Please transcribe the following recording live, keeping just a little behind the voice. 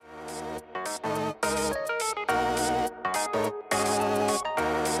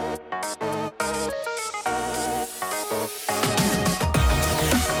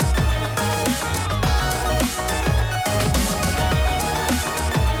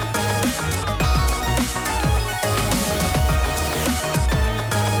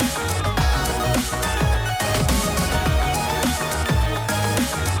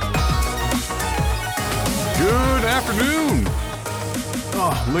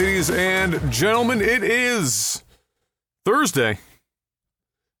ladies and gentlemen. It is Thursday,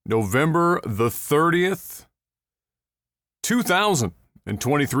 November the 30th,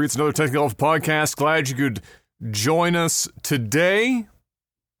 2023. It's another Technical Alpha podcast. Glad you could join us today.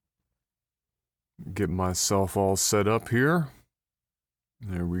 Get myself all set up here.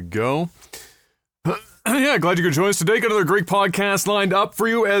 There we go. Yeah, glad you could join us today. Got another great podcast lined up for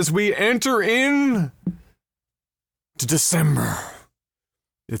you as we enter in to December.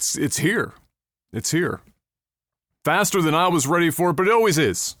 It's here. It's here. Faster than I was ready for it, but it always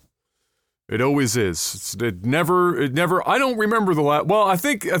is. It always is. It never, I don't remember the last, well, I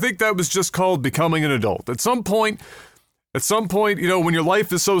think that was just called becoming an adult. At some point, you know, when your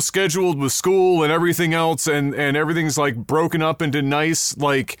life is so scheduled with school and everything else, and everything's like broken up into nice,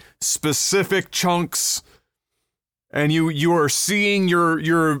 like, specific chunks, and you are seeing your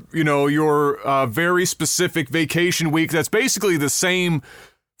very specific vacation week that's basically the same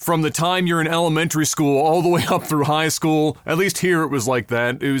from the time you're in elementary school all the way up through high school. At least here it was like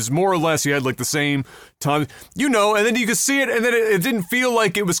that. It was more or less you had like the same time, you know, and then you could see it, and then it didn't feel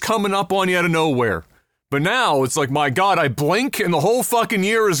like it was coming up on you out of nowhere. But now it's like, my God, I blink and the whole fucking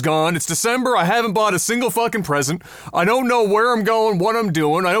year is gone. It's December. I haven't bought a single fucking present. I don't know where I'm going, what I'm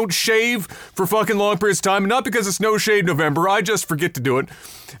doing. I don't shave for fucking long periods of time. Not because it's no shave November. I just forget to do it.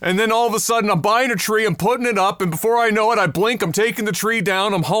 And then all of a sudden I'm buying a tree, I'm putting it up, and before I know it, I blink, I'm taking the tree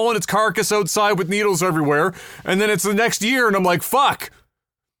down, I'm hauling its carcass outside with needles everywhere. And then it's the next year and I'm like, fuck.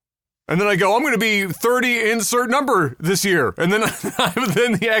 And then I go, I'm going to be 30 insert number this year. And then,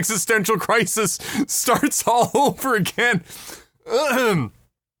 then the existential crisis starts all over again.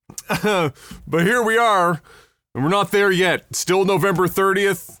 But here we are, and we're not there yet. Still November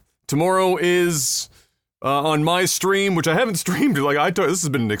 30th. Tomorrow is on my stream, which I haven't streamed. Like this has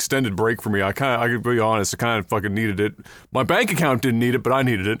been an extended break for me. I can be honest, I kind of fucking needed it. My bank account didn't need it, but I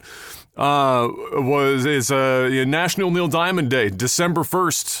needed it. Is National Neil Diamond Day, December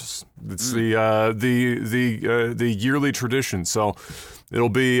 1st. It's the yearly tradition. So it'll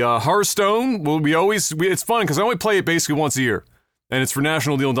be Hearthstone. It's fun because I only play it basically once a year, and it's for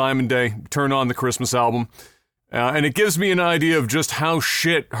National Neil Diamond Day. Turn on the Christmas album. And it gives me an idea of just how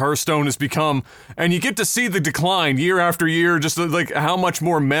shit Hearthstone has become. And you get to see the decline year after year, just like how much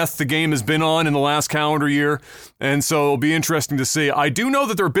more meth the game has been on in the last calendar year. And so it'll be interesting to see. I do know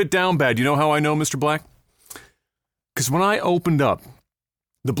that they're a bit down bad. You know how I know, Mr. Black? Because when I opened up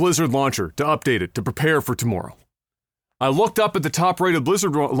the Blizzard launcher to update it, to prepare for tomorrow, I looked up at the top right of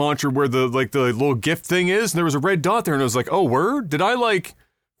Blizzard launcher where the little gift thing is, and there was a red dot there, and I was like, oh, word? Did I,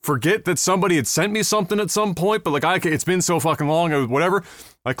 forget that somebody had sent me something at some point, but it's been so fucking long or whatever.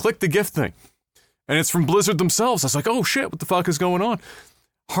 I clicked the gift thing, and it's from Blizzard themselves. I was like, oh shit, what the fuck is going on?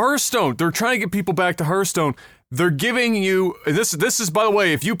 Hearthstone, they're trying to get people back to Hearthstone. They're giving you, this is, by the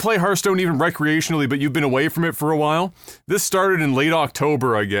way, if you play Hearthstone even recreationally, but you've been away from it for a while, this started in late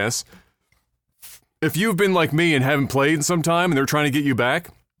October, I guess. If you've been like me and haven't played in some time and they're trying to get you back,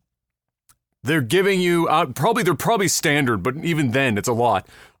 they're giving you, they're probably standard, but even then, it's a lot.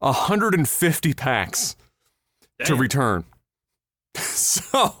 150 packs to return.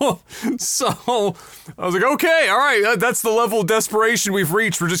 So, I was like, okay, all right, that's the level of desperation we've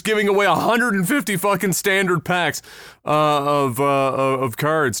reached. We're just giving away 150 fucking standard packs of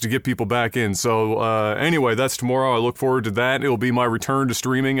cards to get people back in. So, anyway, that's tomorrow. I look forward to that. It'll be my return to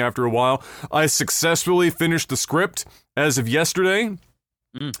streaming after a while. I successfully finished the script as of yesterday.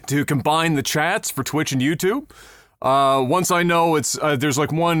 To combine the chats for Twitch and YouTube. Once I know there's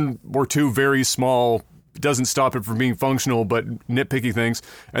like one or two very small, doesn't stop it from being functional, but nitpicky things.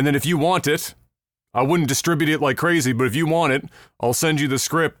 And then if you want it, I wouldn't distribute it like crazy, but if you want it, I'll send you the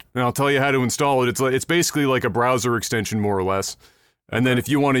script and I'll tell you how to install it. It's basically like a browser extension, more or less. And then if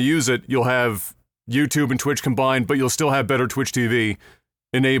you want to use it, you'll have YouTube and Twitch combined, but you'll still have better Twitch TV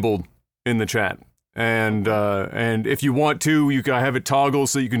enabled in the chat. And if you want to, you can have it toggle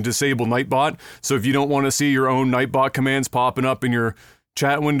so you can disable Nightbot. So if you don't want to see your own Nightbot commands popping up in your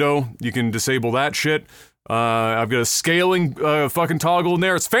chat window, you can disable that shit. I've got a scaling fucking toggle in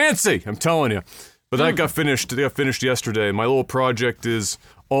there. It's fancy, I'm telling you. But that got finished. It got finished yesterday. My little project is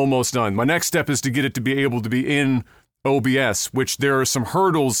almost done. My next step is to get it to be able to be in OBS, which there are some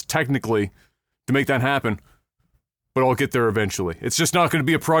hurdles technically to make that happen. But I'll get there eventually. It's just not going to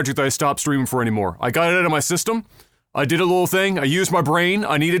be a project that I stop streaming for anymore. I got it out of my system. I did a little thing. I used my brain.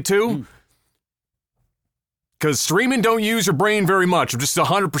 I needed to. Because streaming don't use your brain very much. I'm just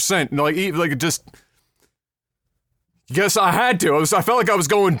 100%. Like just... Yes, I had to. I felt like I was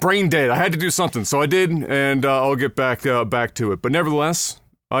going brain dead. I had to do something. So I did, and I'll get back to it. But nevertheless,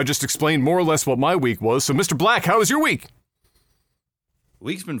 I just explained more or less what my week was. So, Mr. Black, how was your week?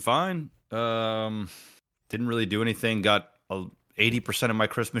 Week's been fine. Didn't really do anything. Got 80% of my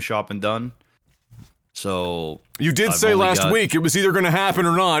Christmas shopping done. So you did say last week it was either going to happen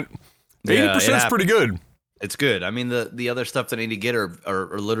or not. 80% is pretty good. It's good. I mean, the other stuff that I need to get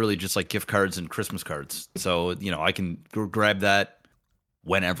are literally just like gift cards and Christmas cards. So, I can grab that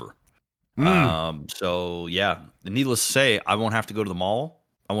whenever. So, yeah. Needless to say, I won't have to go to the mall.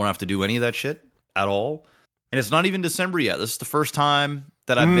 I won't have to do any of that shit at all. And it's not even December yet. This is the first time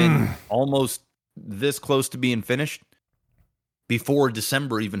that I've been almost this close to being finished before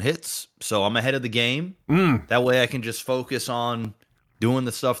December even hits. So I'm ahead of the game. That way I can just focus on doing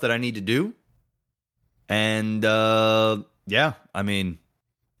the stuff that I need to do. And, yeah, I mean...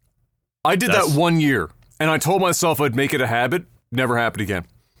 I did that 1 year, and I told myself I'd make it a habit. Never happened again.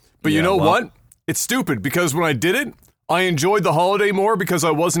 But you know what? It's stupid, because when I did it, I enjoyed the holiday more because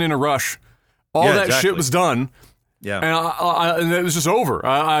I wasn't in a rush. All that shit was done. Yeah. And it was just over.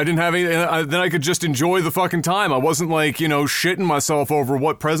 I didn't have any... then I could just enjoy the fucking time. I wasn't like, shitting myself over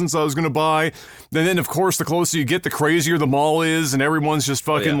what presents I was going to buy. And then, of course, the closer you get, the crazier the mall is, and everyone's just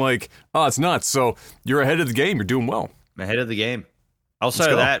fucking like, it's nuts. So you're ahead of the game. You're doing well. I'm ahead of the game. Outside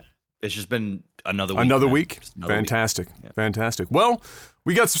of that, it's just been another week. Another week? Fantastic. Week. Yeah. Fantastic. Well...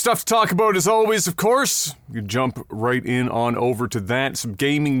 we got some stuff to talk about as always, of course. We can jump right in on over to that. Some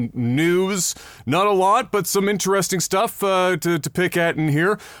gaming news. Not a lot, but some interesting stuff to pick at in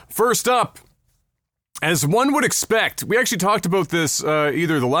here. First up, as one would expect, we actually talked about this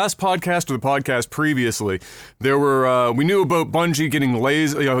either the last podcast or the podcast previously. There were we knew about Bungie getting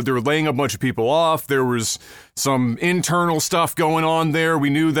lazy. They were laying a bunch of people off. There was some internal stuff going on there.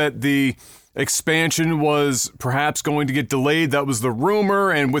 We knew that the expansion was perhaps going to get delayed. That was the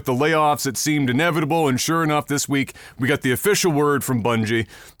rumor, and with the layoffs, it seemed inevitable. And sure enough, this week, we got the official word from Bungie.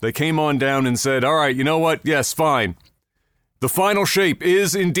 They came on down and said, all right, you know what? Yes, fine. The final shape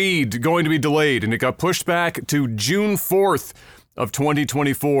is indeed going to be delayed, and it got pushed back to June 4th of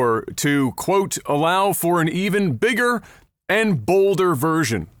 2024 to, quote, allow for an even bigger and bolder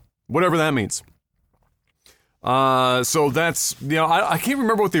version. Whatever that means. So that's, I can't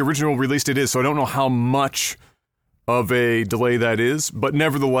remember what the original release date is, so I don't know how much of a delay that is, but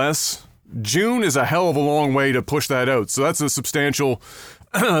nevertheless, June is a hell of a long way to push that out, so that's a substantial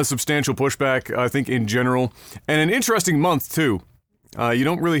pushback, I think, in general, and an interesting month, too. You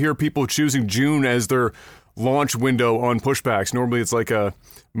don't really hear people choosing June as their launch window on pushbacks. Normally it's like a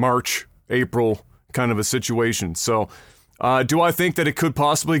March, April kind of a situation, so do I think that it could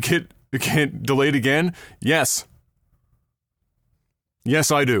possibly get delayed again? Yes. Yes,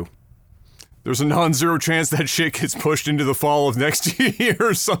 I do. There's a non-zero chance that shit gets pushed into the fall of next year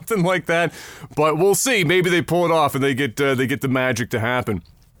or something like that. But we'll see. Maybe they pull it off and they get the magic to happen.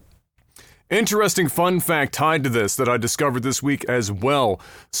 Interesting fun fact tied to this that I discovered this week as well.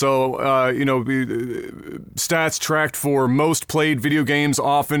 So, stats tracked for most played video games.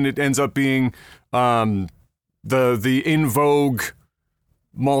 Often it ends up being the in vogue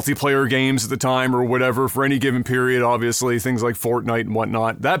multiplayer games at the time or whatever for any given period, obviously, things like Fortnite and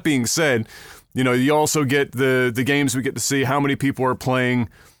whatnot. That being said, you also get the games we get to see how many people are playing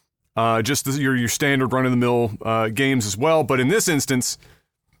just your standard run-of-the-mill games as well. But in this instance,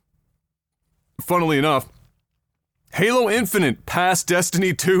 funnily enough, Halo Infinite passed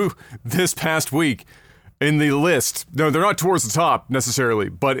Destiny 2 this past week in the list. No, they're not towards the top necessarily,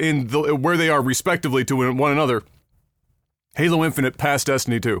 but in where they are respectively to one another, Halo Infinite passed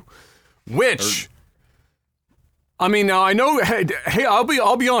Destiny 2, which, I mean, now I know. Hey,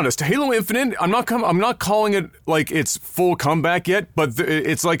 I'll be honest. Halo Infinite, I'm not calling it like it's full comeback yet, but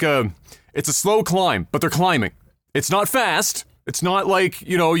it's like it's a slow climb, but they're climbing. It's not fast. It's not like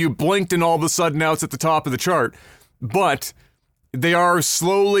you blinked and all of a sudden now it's at the top of the chart, but they are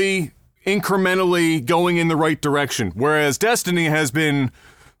slowly, incrementally going in the right direction. Whereas Destiny has been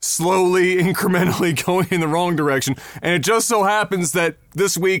slowly, incrementally going in the wrong direction, and it just so happens that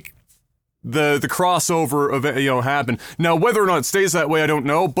this week the crossover event happened. Now, whether or not it stays that way, I don't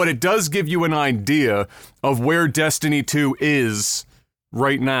know, but it does give you an idea of where Destiny 2 is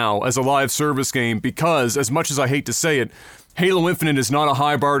right now as a live service game, because as much as I hate to say it, Halo Infinite is not a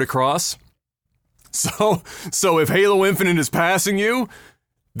high bar to cross. So if Halo Infinite is passing you,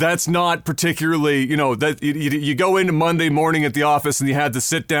 that's not particularly, that you go into Monday morning at the office and you had to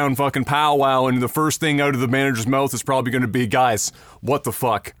sit down fucking powwow, and the first thing out of the manager's mouth is probably going to be, guys, what the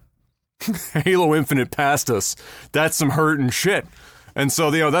fuck? Halo Infinite passed us. That's some hurting shit. And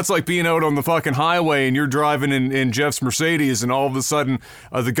so, that's like being out on the fucking highway and you're driving in Jeff's Mercedes, and all of a sudden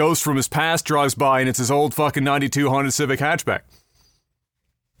the ghost from his past drives by and it's his old fucking 92 Honda Civic hatchback.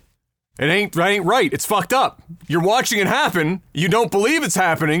 That ain't right. It's fucked up. You're watching it happen. You don't believe it's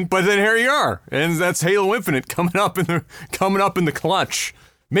happening, but then here you are, and that's Halo Infinite coming up in the clutch.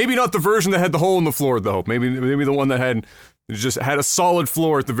 Maybe not the version that had the hole in the floor though. Maybe the one that had a solid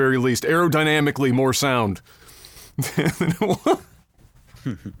floor at the very least. Aerodynamically more sound.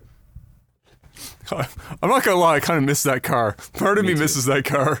 I'm not gonna lie, I kind of miss that car. Part of me misses that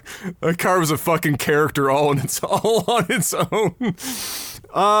car. That car was a fucking character all on its own.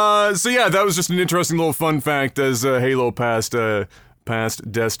 So yeah, that was just an interesting little fun fact as Halo passed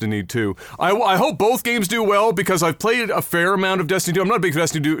Destiny 2. I hope both games do well because I've played a fair amount of Destiny 2. I'm not a big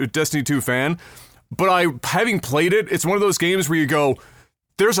Destiny 2 fan, but having played it, it's one of those games where you go,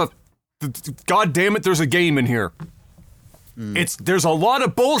 God damn it, there's a game in here. There's a lot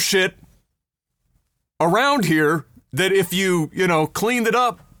of bullshit around here that if you cleaned it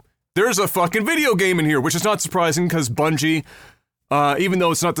up, there's a fucking video game in here, which is not surprising because Bungie, even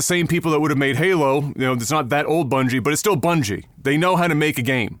though it's not the same people that would have made Halo, it's not that old Bungie, but it's still Bungie. They know how to make a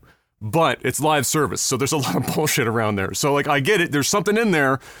game, but it's live service, so there's a lot of bullshit around there. So I get it, there's something in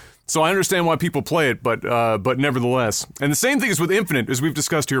there, so I understand why people play it, but nevertheless. And the same thing is with Infinite, as we've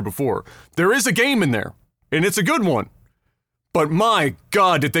discussed here before. There is a game in there, and it's a good one. But my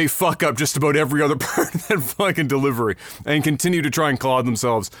God, did they fuck up just about every other part of that fucking delivery and continue to try and claw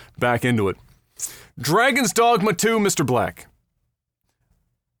themselves back into it. Dragon's Dogma 2, Mr. Black.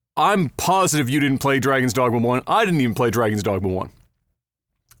 I'm positive you didn't play Dragon's Dogma 1. I didn't even play Dragon's Dogma 1.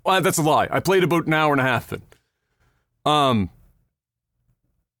 Well, that's a lie. I played about an hour and a half of it.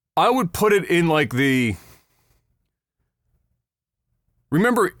 I would put it in like the...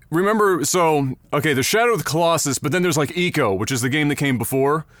 Remember, so, okay, there's Shadow of the Colossus, but then there's like Eco, which is the game that came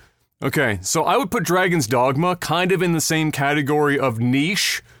before. Okay, so I would put Dragon's Dogma kind of in the same category of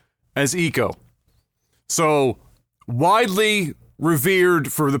niche as Eco. So, widely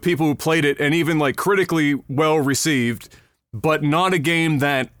revered for the people who played it, and even like critically well received, but not a game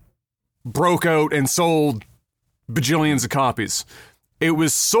that broke out and sold bajillions of copies. It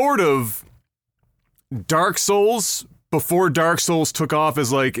was sort of Dark Souls before Dark Souls took off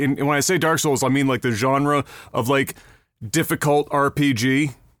as like, and when I say Dark Souls, I mean like the genre of like difficult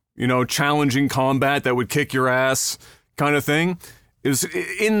RPG, challenging combat that would kick your ass kind of thing. It was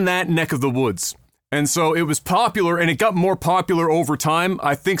in that neck of the woods. And so it was popular, and it got more popular over time.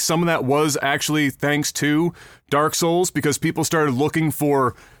 I think some of that was actually thanks to Dark Souls, because people started looking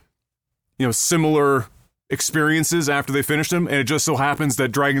for, similar experiences after they finished them, and it just so happens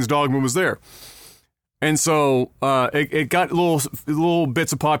that Dragon's Dogma was there. And so it got little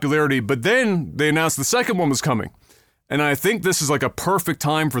bits of popularity, but then they announced the second one was coming. And I think this is like a perfect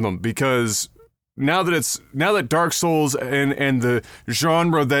time for them, because now that Dark Souls and the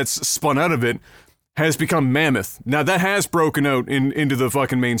genre that's spun out of it has become mammoth. Now that has broken out into the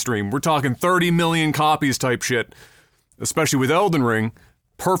fucking mainstream. We're talking 30 million copies type shit, especially with Elden Ring.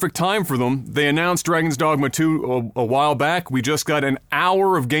 Perfect time for them. They announced Dragon's Dogma 2 a while back. We just got an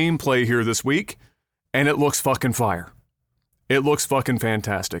hour of gameplay here this week. And it looks fucking fire. It looks fucking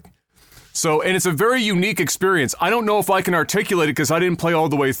fantastic. So, and it's a very unique experience. I don't know if I can articulate it because I didn't play all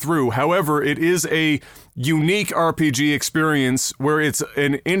the way through. However, it is a unique RPG experience where it's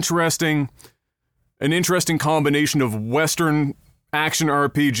an interesting combination of Western action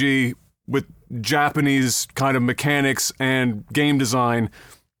RPG with Japanese kind of mechanics and game design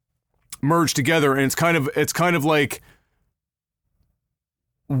merged together. And it's kind of like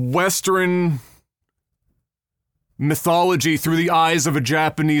Western mythology through the eyes of a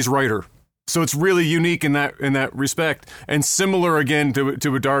Japanese writer. So it's really unique in that respect, and similar again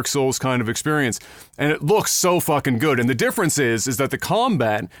to a Dark Souls kind of experience. And it looks so fucking good. And the difference is that the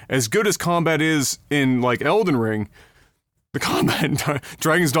combat, as good as combat is in like Elden Ring, the combat in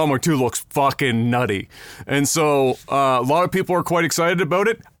Dragon's Dogma 2 looks fucking nutty. And so a lot of people are quite excited about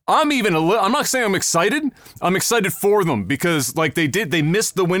it. I'm not saying I'm excited. I'm excited for them because like they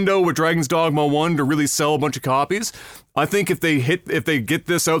missed the window with Dragon's Dogma 1 to really sell a bunch of copies. I think if they get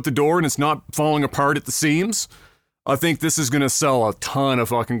this out the door and it's not falling apart at the seams, I think this is going to sell a ton of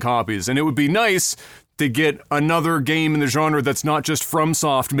fucking copies. And it would be nice to get another game in the genre that's not just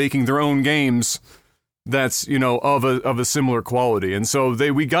FromSoft making their own games that's, of a similar quality. And so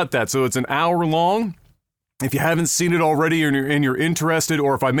we got that. So it's an hour long. If you haven't seen it already and you're interested,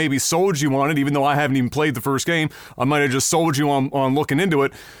 or if I maybe sold you on it, even though I haven't even played the first game, I might have just sold you on looking into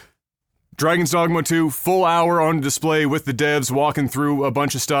it. Dragon's Dogma 2, full hour on display with the devs walking through a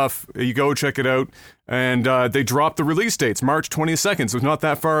bunch of stuff. You go check it out. And they dropped the release dates, March 22nd, so it's not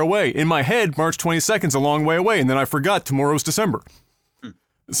that far away. In my head, March 22nd is a long way away, and then I forgot tomorrow's December.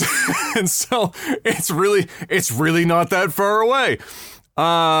 And so it's really not that far away.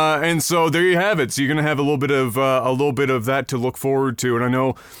 And so there you have it. So you're gonna have a little bit of that to look forward to. And I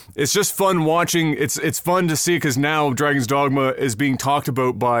know it's just fun watching. It's fun to see because now Dragon's Dogma is being talked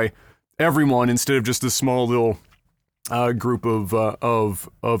about by everyone instead of just this small little group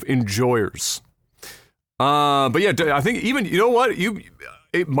of enjoyers. But yeah, I think even you know what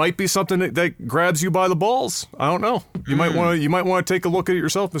it might be something that grabs you by the balls. I don't know. You might want to take a look at it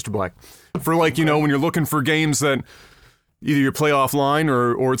yourself, Mr. Black. For like when you're looking for games that either you play offline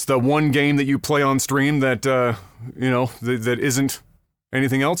or it's the one game that you play on stream that that isn't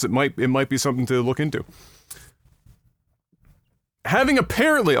anything else. It might be something to look into. Having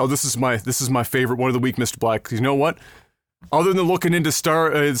apparently, this is my favorite one of the week, Mr. Black. 'Cause you know what? Other than looking into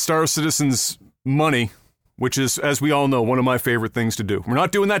Star Citizen's money, which is, as we all know, one of my favorite things to do. We're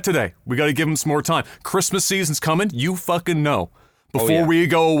not doing that today. We got to give them some more time. Christmas season's coming. You fucking know. Before we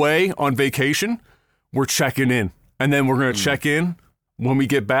go away on vacation, we're checking in. And then we're going to check in when we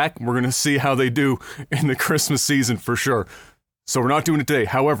get back. We're going to see how they do in the Christmas season for sure. So we're not doing it today.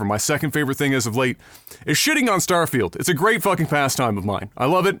 However, my second favorite thing as of late is shitting on Starfield. It's a great fucking pastime of mine. I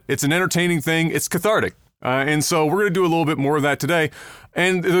love it. It's an entertaining thing. It's cathartic. And so we're going to do a little bit more of that today.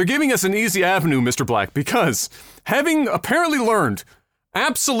 And they're giving us an easy avenue, Mr. Black, because having apparently learned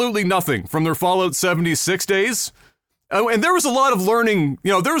absolutely nothing from their Fallout 76 days, and there was a lot of learning,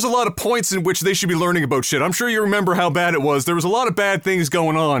 there was a lot of points in which they should be learning about shit. I'm sure you remember how bad it was. There was a lot of bad things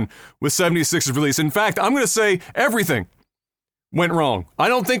going on with 76's release. In fact, I'm going to say everything went wrong. I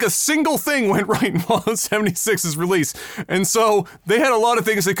don't think a single thing went right in Fallout 76's release. And so they had a lot of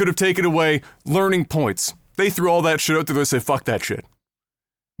things they could have taken away, learning points. They threw all that shit out there. They said, fuck that shit.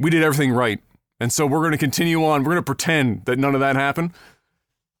 We did everything right. And so we're going to continue on. We're going to pretend that none of that happened.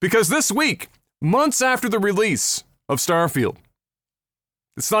 Because this week, months after the release of Starfield,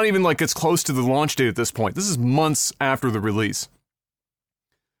 it's not even like it's close to the launch date at this point. This is months after the release.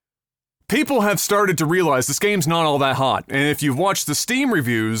 People have started to realize this game's not all that hot. And if you've watched the Steam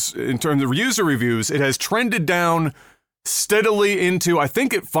reviews, in terms of user reviews, it has trended down steadily into, I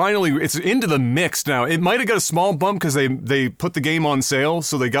think it's into the mixed now. It might have got a small bump because they put the game on sale,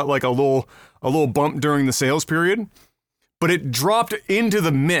 so they got like a little bump during the sales period. But it dropped into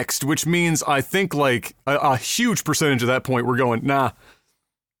the mixed, which means I think like a huge percentage of that point we're going, nah,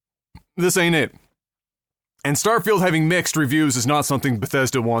 this ain't it. And Starfield having mixed reviews is not something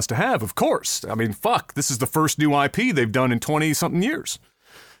Bethesda wants to have, of course. I mean, fuck, this is the first new IP they've done in 20-something years.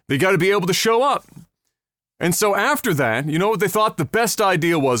 They got to be able to show up. And so after that, you know what they thought the best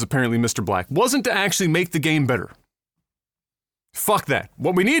idea was, apparently, Mr. Black, wasn't to actually make the game better. Fuck that.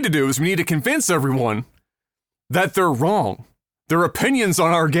 What we need to do is we need to convince everyone that they're wrong. Their opinions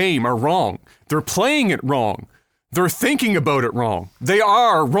on our game are wrong. They're playing it wrong. They're thinking about it wrong. They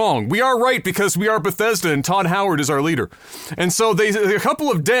are wrong. We are right because we are Bethesda and Todd Howard is our leader. And so a couple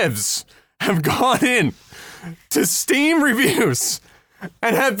of devs have gone in to Steam reviews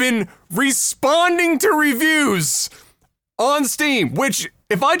and have been responding to reviews on Steam, which,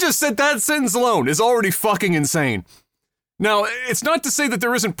 if I just said that sentence alone, is already fucking insane. Now, it's not to say that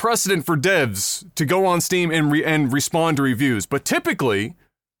there isn't precedent for devs to go on Steam and respond to reviews, but typically,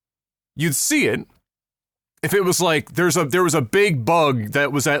 you'd see it if it was like there was a big bug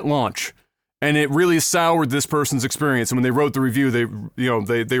that was at launch, and it really soured this person's experience. And when they wrote the review,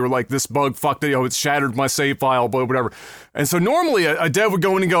 they were like, "This bug fucked it. It shattered my save file, blah, whatever." And so normally a dev would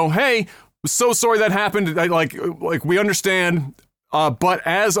go in and go, "Hey, so sorry that happened. Like we understand, but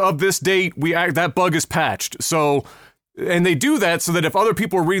as of this date, that bug is patched." So. And they do that so that if other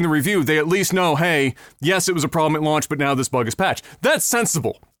people are reading the review, they at least know, hey, yes, it was a problem at launch, but now this bug is patched. That's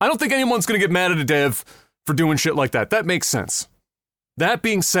sensible. I don't think anyone's going to get mad at a dev for doing shit like that. That makes sense. That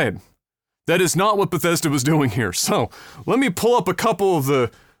being said, that is not what Bethesda was doing here. So let me pull up a couple of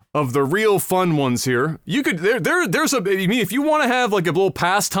the real fun ones here. You could if you want to have like a little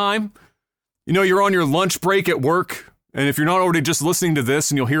pastime, you're on your lunch break at work. And if you're not already just listening to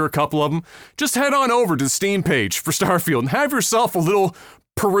this and you'll hear a couple of them, just head on over to the Steam page for Starfield and have yourself a little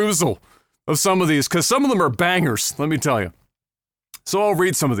perusal of some of these, because some of them are bangers, let me tell you. So I'll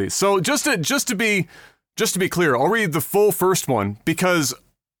read some of these. So just to be clear, I'll read the full first one because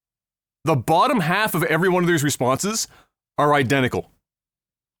the bottom half of every one of these responses are identical.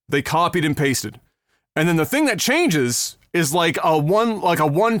 They copied and pasted. And then the thing that changes is like a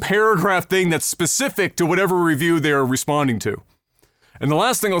one paragraph thing that's specific to whatever review they're responding to. And the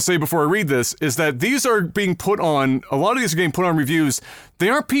last thing I'll say before I read this is that these are being put on, a lot of these are getting put on reviews. They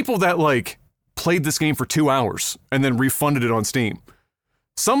aren't people that like played this game for 2 hours and then refunded it on Steam.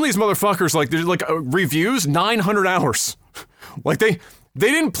 Some of these motherfuckers, like, there's like reviews, 900 hours. Like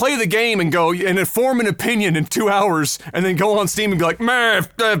They didn't play the game and go and form an opinion in 2 hours and then go on Steam and be like, meh,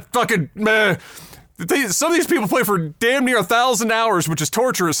 fucking meh. Some of these people play for damn near 1,000 hours, which is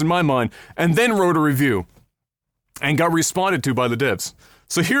torturous in my mind, and then wrote a review and got responded to by the devs.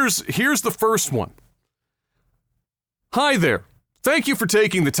 So here's the first one. Hi there. Thank you for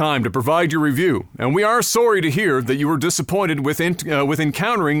taking the time to provide your review, and we are sorry to hear that you were disappointed with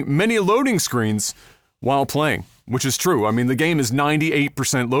encountering many loading screens while playing, which is true. I mean, the game is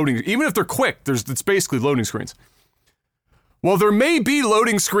 98% loading. Even if they're quick, it's basically loading screens. While there may be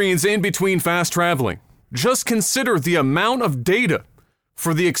loading screens in between fast traveling, just consider the amount of data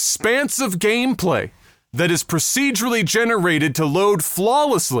for the expansive gameplay that is procedurally generated to load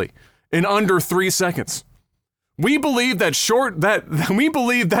flawlessly in under 3 seconds. We believe that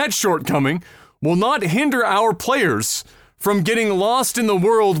shortcoming will not hinder our players from getting lost in the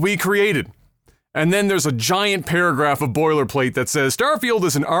world we created. And then there's a giant paragraph of boilerplate that says, Starfield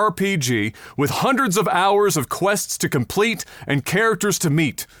is an RPG with hundreds of hours of quests to complete and characters to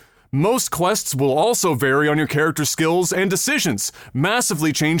meet. Most quests will also vary on your character's skills and decisions,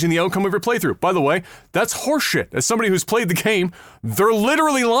 massively changing the outcome of your playthrough. By the way, that's horseshit. As somebody who's played the game, they're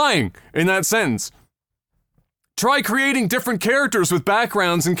literally lying in that sentence. Try creating different characters with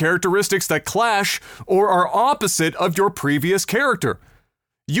backgrounds and characteristics that clash or are opposite of your previous character.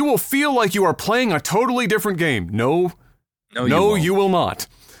 You will feel like you are playing a totally different game. No, you will not.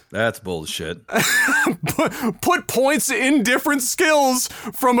 That's bullshit. Put points in different skills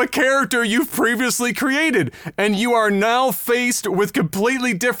from a character you've previously created, and you are now faced with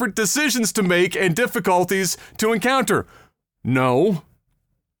completely different decisions to make and difficulties to encounter. No,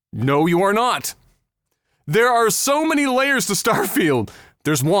 you are not. There are so many layers to Starfield.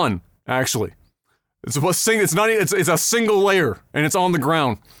 There's one, actually. It's a single layer, and it's on the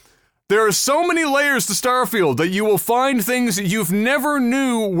ground. There are so many layers to Starfield that you will find things that you've never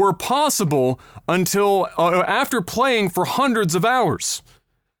knew were possible until after playing for hundreds of hours.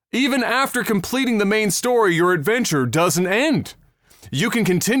 Even after completing the main story, your adventure doesn't end. You can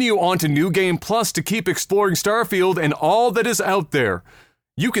continue on to New Game Plus to keep exploring Starfield and all that is out there.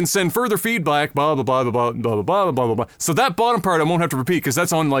 You can send further feedback, blah, blah, blah, blah, blah, blah, blah, blah, blah. So that bottom part I won't have to repeat because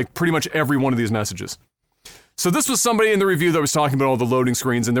that's on like pretty much every one of these messages. So this was somebody in the review that was talking about all the loading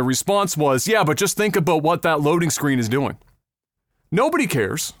screens, and their response was, yeah, but just think about what that loading screen is doing. Nobody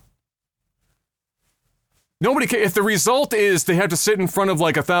cares. Nobody cares. If the result is they have to sit in front of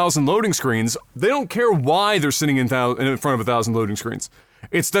like 1,000 loading screens, they don't care why they're sitting in front of 1,000 loading screens.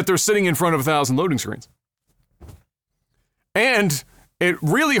 It's that they're sitting in front of 1,000 loading screens. And it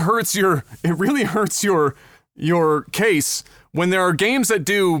really hurts your case when there are games that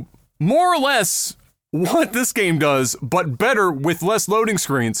do more or less what this game does, but better with less loading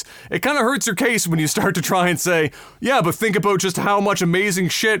screens. It kind of hurts your case when you start to try and say, yeah, but think about just how much amazing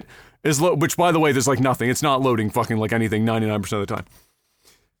shit is which, by the way, there's like nothing. It's not loading fucking like anything 99% of the time.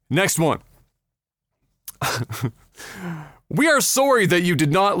 Next one. We are sorry that you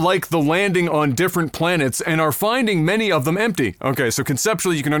did not like the landing on different planets and are finding many of them empty. Okay, so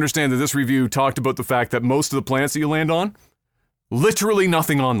conceptually you can understand that this review talked about the fact that most of the planets that you land on, literally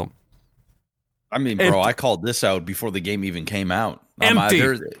nothing on them. I mean, bro, I called this out before the game even came out. Empty.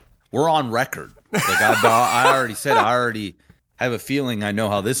 We're on record. Like I already said, I already have a feeling I know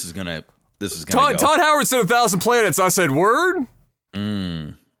how this is gonna go. Todd Howard said 1,000 planets. I said, word?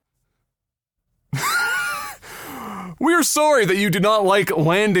 We are sorry that you do not like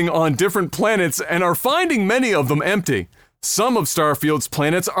landing on different planets and are finding many of them empty. Some of Starfield's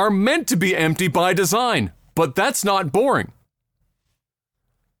planets are meant to be empty by design, but that's not boring.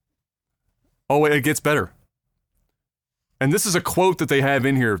 Oh, wait, it gets better. And this is a quote that they have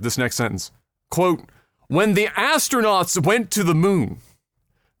in here, this next sentence. Quote, when the astronauts went to the moon,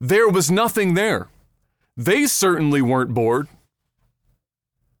 there was nothing there. They certainly weren't bored.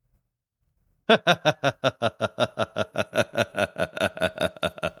 What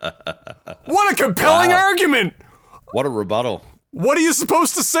a compelling argument! What a rebuttal! What are you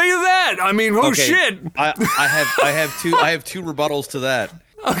supposed to say to that? I mean, shit! I have two rebuttals to that.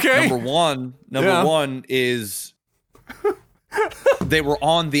 Okay. Number one is they were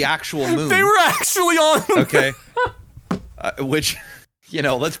on the actual moon. They were actually on the moon. Okay. Which,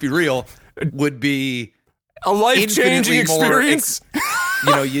 let's be real, would be a life-changing experience.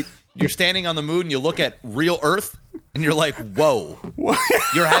 You're standing on the moon, you look at real Earth, and you're like, whoa.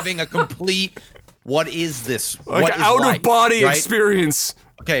 You're having a complete, what is this? Like out-of-body experience.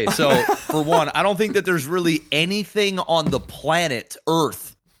 Okay, so for one, I don't think that there's really anything on the planet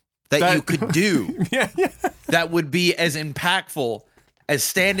Earth that you could do that would be as impactful as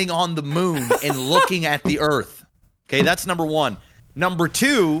standing on the moon and looking at the Earth. Okay, that's number one. Number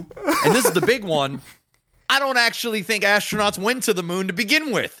two, and this is the big one, I don't actually think astronauts went to the moon to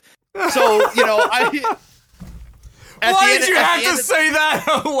begin with. So, why did you have to say that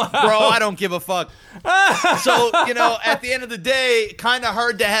out loud? Bro, I don't give a fuck. So, at the end of the day, kind of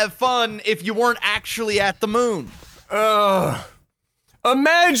hard to have fun if you weren't actually at the moon.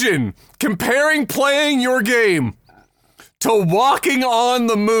 Imagine comparing playing your game to walking on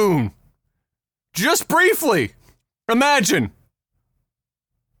the moon. Just briefly. Imagine.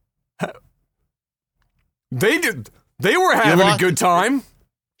 They were having a good time.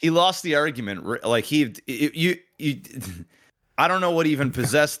 He lost the argument. Like I don't know what even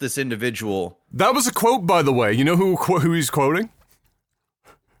possessed this individual. That was a quote, by the way. You know who he's quoting?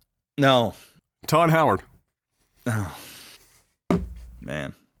 No. Todd Howard. Oh.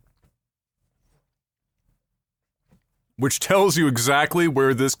 Man. Which tells you exactly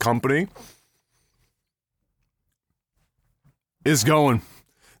where this company is going.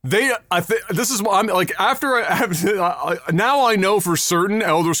 This is what I'm like. After now I know for certain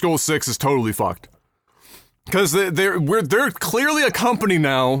Elder Scrolls 6 is totally fucked, because they're clearly a company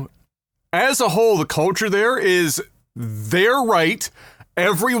now. As a whole, the culture there is they're right,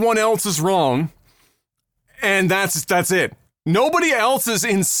 everyone else is wrong, and that's it. Nobody else is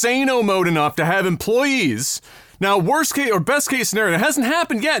insano mode enough to have employees. Now, worst case or best case scenario, it hasn't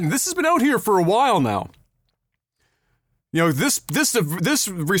happened yet, and this has been out here for a while now. This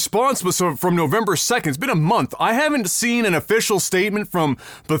response was from November 2nd. It's been a month. I haven't seen an official statement from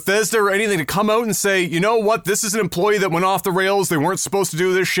Bethesda or anything to come out and say, you know what, this is an employee that went off the rails. They weren't supposed to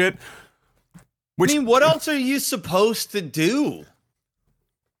do this shit. What else are you supposed to do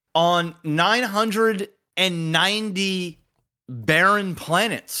on 990 barren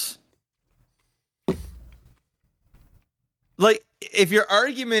planets? Like, if your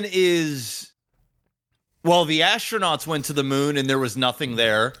argument is, well, the astronauts went to the moon and there was nothing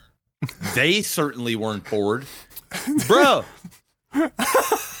there, they certainly weren't bored. Bro,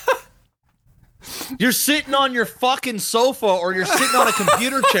 you're sitting on your fucking sofa or you're sitting on a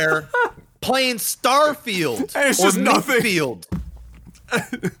computer chair playing Starfield it's or just nothing. Midfield.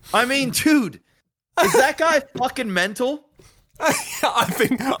 I mean, dude, is that guy fucking mental? I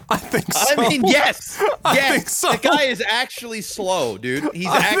think so. I mean, yes. I think so. The guy is actually slow, dude. He's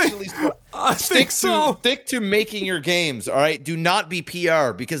slow. I think so. Stick to making your games, all right? Do not be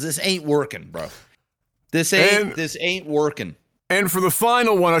PR, because this ain't working, bro. This ain't working. And for the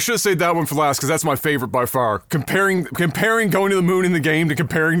final one, I should have saved that one for last, because that's my favorite by far. Comparing going to the moon in the game to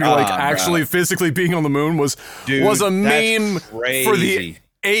comparing to actually physically being on the moon was a meme for the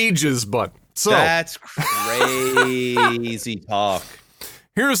ages, but so that's crazy talk.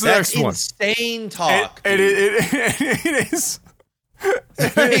 Here's the next one. Insane talk. And it is.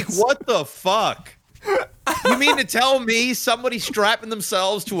 Like, what the fuck? You mean to tell me somebody strapping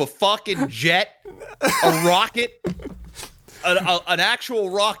themselves to a fucking jet, a rocket, an actual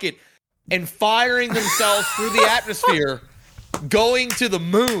rocket, and firing themselves through the atmosphere, going to the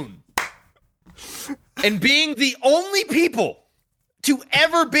moon, and being the only people to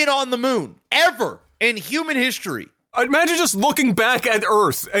ever been on the moon, ever, in human history? Imagine just looking back at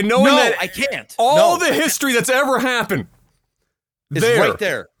Earth and knowing that I can't. All the history that's ever happened is right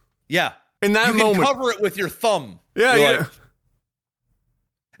there. Yeah. In that moment. You can cover it with your thumb. Yeah, yeah.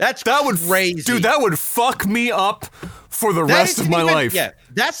 That would crazy. Dude, that would fuck me up for the rest of my life. Yeah.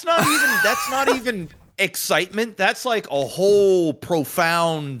 That's not even excitement. That's like a whole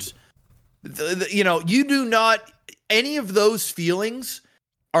profound, you do not, any of those feelings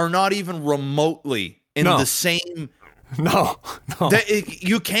are not even remotely in the same. No.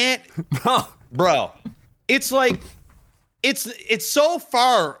 You can't. No. Bro. It's like, it's so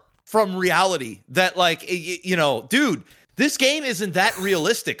far from reality that, like, dude, this game isn't that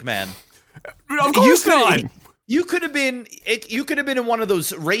realistic, man. Of course not. You could have been in one of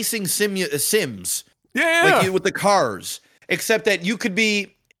those racing sims. Yeah. Like with the cars, except that you could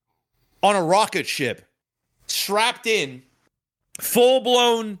be on a rocket ship, strapped in,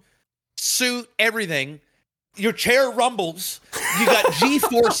 full-blown suit, everything. Your chair rumbles. You got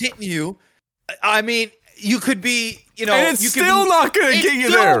G-force hitting you. I mean, you could be, and it's still not going to get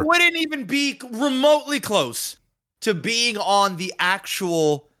you there. It wouldn't even be remotely close to being on the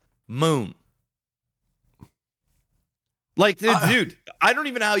actual moon. Like, dude, I don't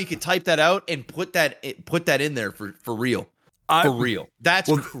even know how you could type that out and put that in there for real. For real. That's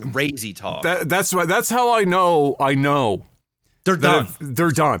crazy talk. That's how I know. They're done. They're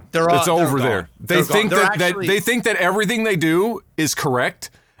done. It's over there. They think that everything they do is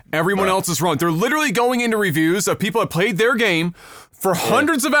correct. Everyone else is wrong. They're literally going into reviews of people that played their game for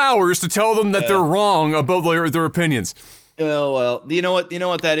hundreds of hours to tell them that they're wrong about their opinions. Oh well, you know what? You know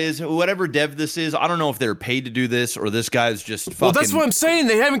what that is. Whatever dev this is, I don't know if they're paid to do this or this guy's just fucking. Well, that's what I'm saying.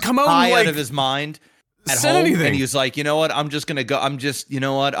 They haven't come out high and, like, out of his mind at said home, anything. and he was like, you know what? I'm just gonna go. I'm just, you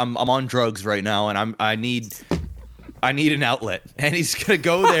know what? I'm on drugs right now, and I need an outlet. And he's gonna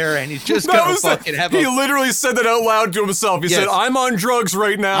go there, and he's just gonna fucking have. He literally said that out loud to himself. He said, "I'm on drugs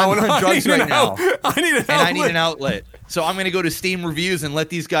right now, I'm on drugs right now. I need an outlet. I need an outlet. So I'm gonna go to Steam reviews and let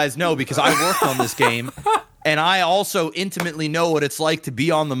these guys know because I worked on this game." And I also intimately know what it's like to be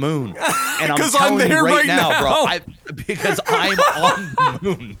on the moon. And I'm telling there you right now, now. bro. Because I'm on the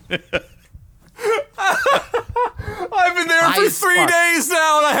moon. I've been there for 3 days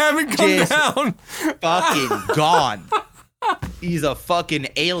now, and I haven't come down. Fucking gone. He's a fucking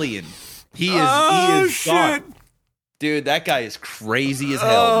alien. He is shit. gone. Dude, that guy is crazy as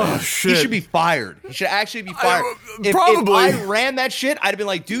hell, man. Shit. He should be fired. He should actually be fired. Probably. If I ran that shit, I'd have been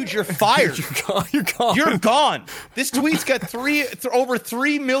like, dude, you're fired. You're gone. You're gone. This tweet's got over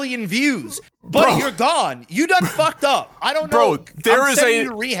 3 million views. But you're gone. You done fucked up. I don't know. Bro, there I'm is sending you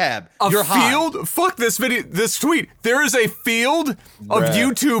to rehab. You're field. high. Fuck this video. This tweet. There is a field of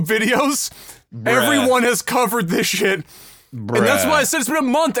YouTube videos. Everyone has covered this shit. And that's why I said it's been a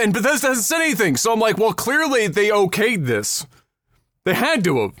month and Bethesda hasn't said anything. So I'm like, well, clearly they okayed this. They had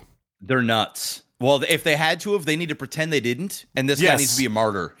to have. They're nuts. Well, if they had to have, they need to pretend they didn't. And this guy needs to be a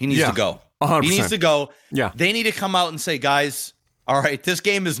martyr. He needs to go. 100%. He needs to go. Yeah. They need to come out and say, guys, all right, this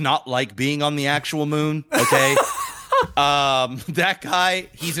game is not like being on the actual moon, okay? That guy,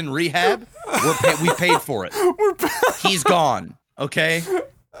 he's in rehab. We paid for it. He's gone, okay?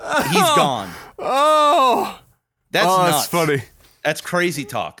 He's gone. Oh. That's nuts. That's funny. That's crazy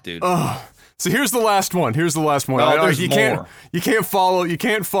talk, dude. So here's the last one. Oh, there's more. You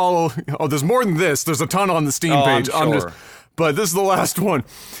can't follow. Oh, there's more than this. There's a ton on the Steam page. I'm sure. But this is the last one.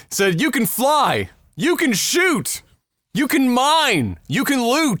 It said, you can fly. You can shoot. You can mine. You can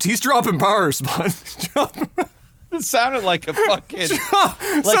loot. He's dropping bars, but it sounded like a fucking like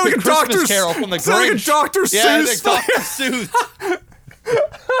a Christmas Dr. Carol from the Grinch. Like a Dr. Seuss. Yeah, like Dr. Seuss.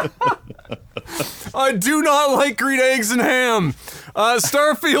 I do not like green eggs and ham.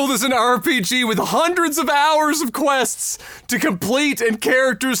 Starfield is an RPG with hundreds of hours of quests to complete and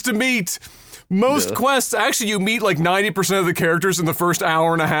characters to meet. Most quests, actually, you meet like 90% of the characters in the first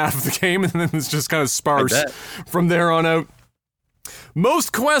hour and a half of the game, and then it's just kind of sparse from there on out.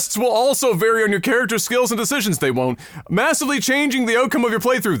 Most quests will also vary on your character skills and decisions. They won't. Massively changing the outcome of your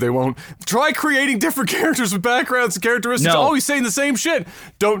playthrough. They won't. Try creating different characters with backgrounds and characteristics. No. Always saying the same shit.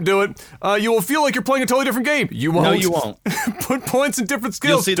 Don't do it. You will feel like you're playing a totally different game. You won't. No, you won't. Put points in different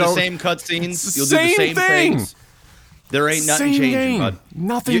skills. You'll see the same cutscenes. You'll do the same thing. things. There ain't nothing changing, bud.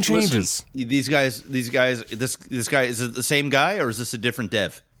 Nothing changes. Listen, these guys, this guy, is it the same guy or is this a different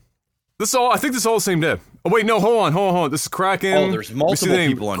dev? I think this is all the same dev. Oh wait, no, hold on. This is Kraken. Oh, there's multiple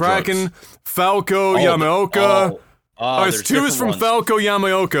people on Kraken, drugs. Falco, Yamaoka. There's two is from ones. Falco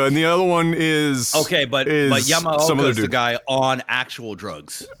Yamaoka, and the other one is but Yamaoka is the guy on actual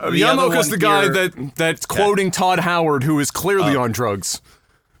drugs. Yamaoka's the guy that's quoting Todd Howard, who is clearly on drugs.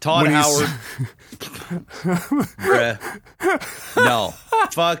 Todd Howard. No.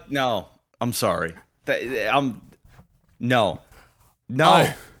 Fuck no. I'm sorry. No.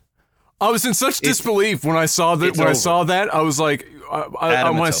 I was in such disbelief when I saw that. When I saw that, I was like,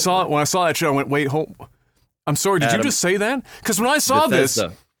 when I saw that shit, I went, wait, hold. I'm sorry. Did you just say that? Because when I saw Bethesda.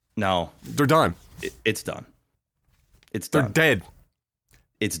 this, no, they're done. It's done. They're dead.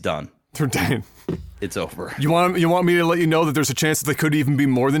 It's done. They're dead. It's over. You want me to let you know that there's a chance that they could even be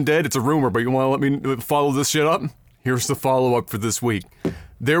more than dead? It's a rumor, but you want to let me follow this shit up? Here's the follow up for this week.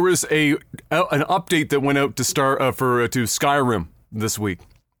 There was an update that went out to to Skyrim this week.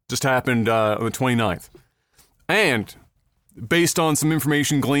 Just happened on the 29th. And based on some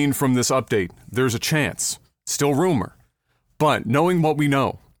information gleaned from this update, there's a chance, still rumor, but knowing what we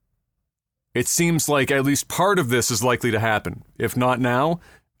know, it seems like at least part of this is likely to happen, if not now,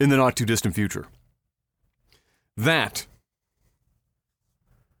 in the not too distant future. That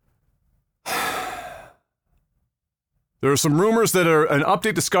there are some rumors that an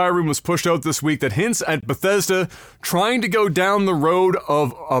update to Skyrim was pushed out this week that hints at Bethesda trying to go down the road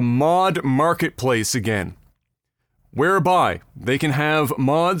of a mod marketplace again, whereby they can have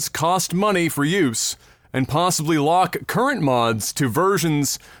mods cost money for use and possibly lock current mods to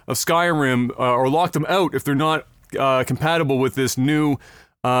versions of Skyrim or lock them out if they're not compatible with this new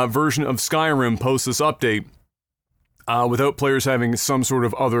version of Skyrim post this update. Without players having some sort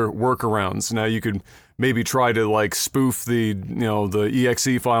of other workarounds. Now you could maybe try to like spoof the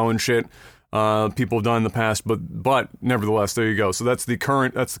exe file and shit people have done in the past, but nevertheless, there you go. So that's the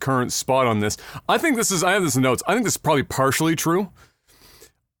current spot on this. I have this in notes. I think this is probably partially true.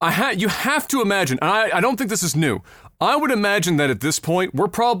 You have to imagine, and I don't think this is new. I would imagine that at this point, we're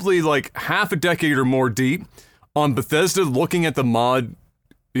probably like half a decade or more deep on Bethesda looking at the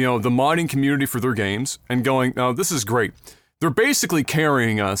modding community for their games and going, "Oh, this is great." They're basically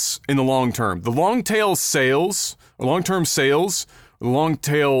carrying us in the long term. The long-term sales, the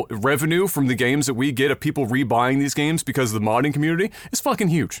long-tail revenue from the games that we get of people rebuying these games because of the modding community is fucking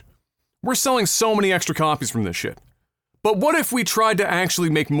huge. We're selling so many extra copies from this shit. But what if we tried to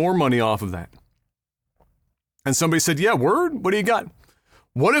actually make more money off of that? And somebody said, "Yeah, word? What do you got?"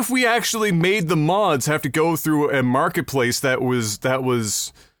 What if we actually made the mods have to go through a marketplace that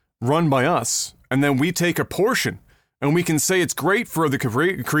was run by us, and then we take a portion, and we can say it's great for the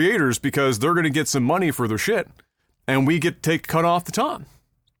creators because they're going to get some money for their shit, and we get cut off the top.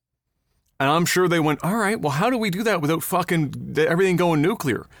 And I'm sure they went, all right, well, how do we do that without fucking everything going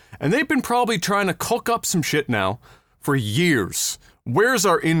nuclear? And they've been probably trying to cook up some shit now for years. Where's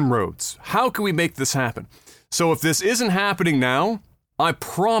our inroads? How can we make this happen? So if this isn't happening now, I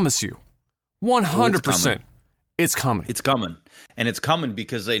promise you, 100%, it's coming. It's coming. And it's coming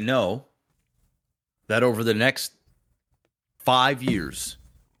because they know that over the next 5 years,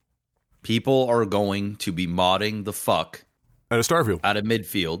 people are going to be modding the fuck out of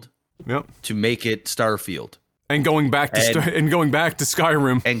Midfield, yep, to make it Starfield, and going back to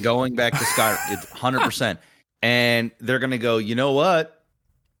Skyrim, and going back to Skyrim, 100%. And they're gonna go, you know what?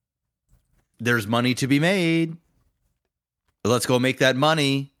 There's money to be made. Let's go make that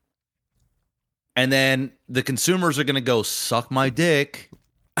money. And then the consumers are gonna go, suck my dick.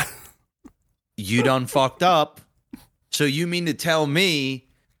 You done fucked up. So you mean to tell me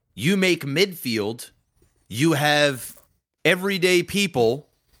you make Midfield, you have everyday people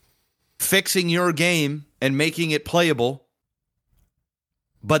fixing your game and making it playable,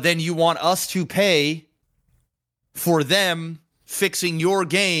 but then you want us to pay for them fixing your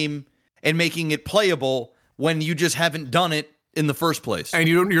game and making it playable when you just haven't done it in the first place? And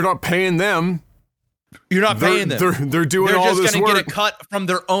you're not paying them. You're not paying them. They're doing all this work. They're just going to get a cut from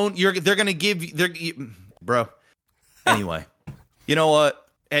their own. They're going to give bro. Anyway, you know what?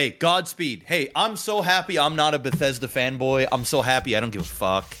 Hey, Godspeed. Hey, I'm so happy I'm not a Bethesda fanboy. I'm so happy I don't give a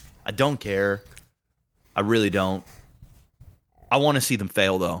fuck. I don't care. I really don't. I want to see them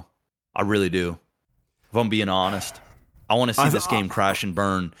fail, though. I really do. If I'm being honest, I want to see this game crash and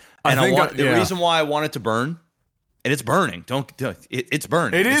burn. And the reason why I want it to burn, and it's burning. It's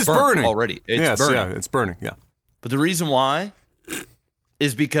burning. It's burning already. It's burning. Yeah, it's burning. Yeah. But the reason why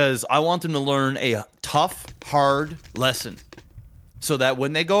is because I want them to learn a tough, hard lesson, so that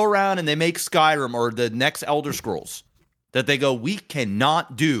when they go around and they make Skyrim or the next Elder Scrolls, that they go, we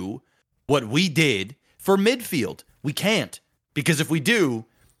cannot do what we did for Midfield. We can't. Because if we do,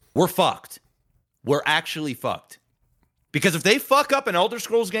 we're fucked. We're actually fucked. Because if they fuck up an Elder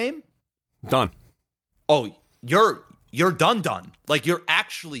Scrolls game, done. Oh, you're done. Like, you're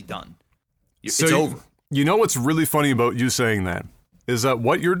actually done. It's over. You know what's really funny about you saying that is that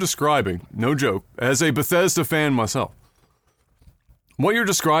what you're describing, no joke, as a Bethesda fan myself, what you're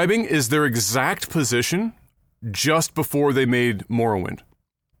describing is their exact position just before they made Morrowind.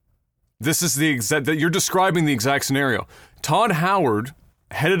 This is you're describing the exact scenario. Todd Howard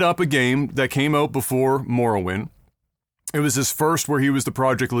headed up a game that came out before Morrowind. It was his first where he was the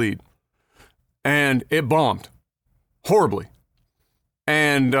project lead. And it bombed. Horribly.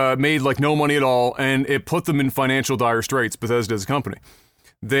 And made like no money at all, and it put them in financial dire straits, Bethesda as a company.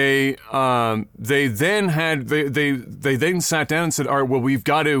 They then sat down and said, all right, well, we've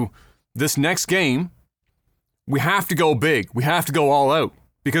got to, this next game, we have to go big. We have to go all out.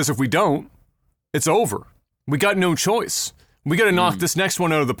 Because if we don't, it's over. We got no choice. We got to knock this next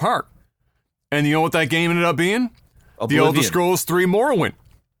one out of the park. And you know what that game ended up being? Oblivion. The Elder Scrolls 3 Morrowind.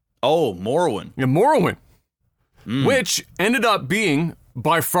 Oh, Morrowind. Yeah, Morrowind. Which ended up being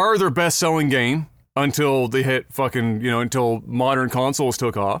by far their best-selling game until they hit until modern consoles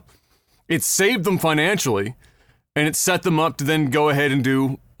took off. It saved them financially, and it set them up to then go ahead and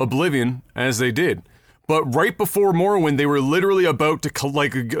do Oblivion as they did. But right before Morrowind, they were literally about to,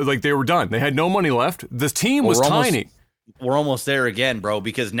 like they were done. They had no money left. The team was tiny. We're almost there again, bro,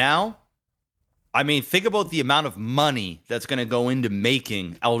 because now, I mean, think about the amount of money that's going to go into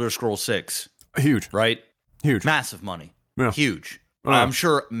making Elder Scrolls 6. Huge. Right? Huge. Massive money. Yeah. Huge. I'm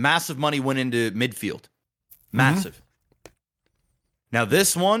sure massive money went into Midfield. Massive. Now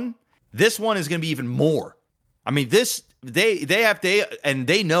this one is going to be even more. I mean,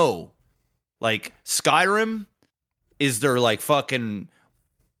 they know, like, Skyrim is their, like, fucking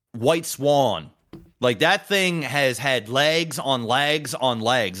White Swan. Like, that thing has had legs on legs on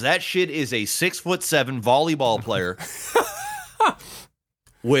legs. That shit is a 6'7" volleyball player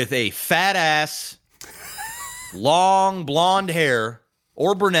with a fat ass, long blonde hair,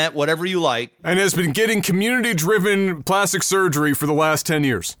 or brunette, whatever you like. And has been getting community-driven plastic surgery for the last 10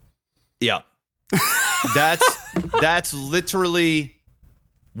 years. Yeah. That's literally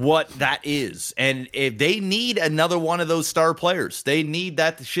what that is. And if they need another one of those star players, they need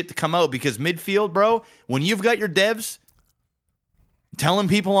that shit to come out, because midfield, bro, when you've got your devs telling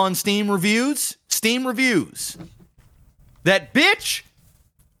people on Steam reviews, that, bitch,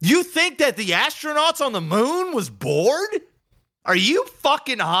 you think that the astronauts on the moon was bored? Are you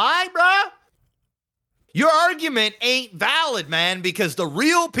fucking high, bro? Your argument ain't valid, man, because the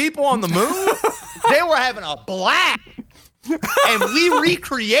real people on the moon, they were having a blast. And we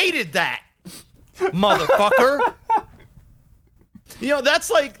recreated that, motherfucker. You know,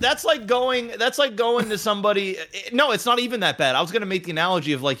 that's like going to somebody. No, it's not even that bad. I was gonna make the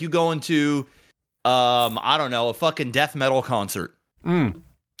analogy of, like, you going to, I don't know, a fucking death metal concert.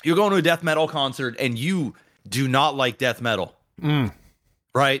 You're going to a death metal concert and you do not like death metal,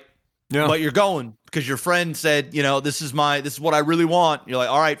 right? Yeah. But you're going because your friend said, you know, this is what I really want. You're like,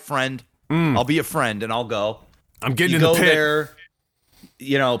 all right, friend, I'll be a friend and I'll go. I'm getting you in the go pit. There,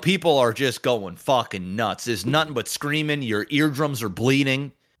 you know, people are just going fucking nuts. There's nothing but screaming. Your eardrums are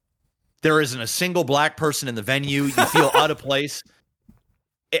bleeding. There isn't a single black person in the venue. You feel out of place.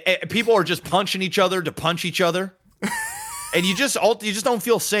 People are just punching each other to punch each other. And you just don't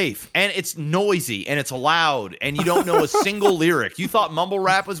feel safe. And it's noisy and it's loud and you don't know a single lyric. You thought mumble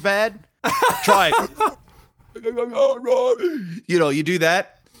rap was bad? Try it. You know, you do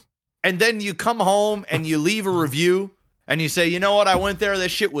that. And then you come home and you leave a review and you say, you know what? I went there.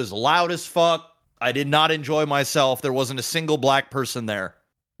 This shit was loud as fuck. I did not enjoy myself. There wasn't a single black person there.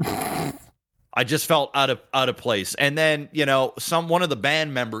 I just felt out of place. And then, you know, one of the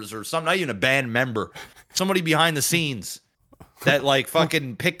band members or not even a band member, somebody behind the scenes that, like,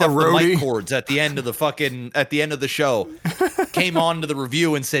 fucking picked up the mic cords at the end of the show came on to the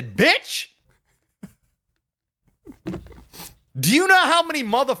review and said, bitch, do you know how many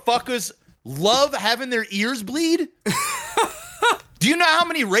motherfuckers love having their ears bleed? Do you know how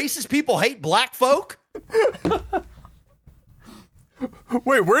many racist people hate black folk?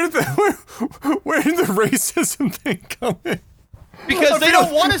 Wait, where did the racism thing come in? Because they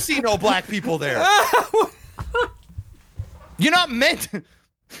don't want to see no black people there. You're not meant to.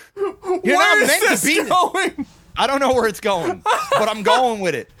 Where is this going? I don't know where it's going, but I'm going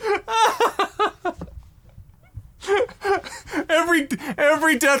with it.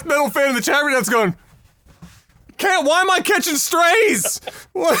 Every death metal fan in the chat right now is going, why am I catching strays?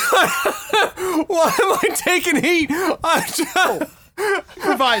 Why am I taking heat?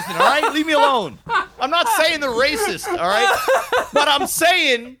 Improvising, all right? Leave me alone. I'm not saying they're racist, all right? But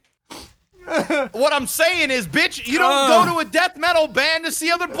what I'm saying is, bitch, you don't go to a death metal band to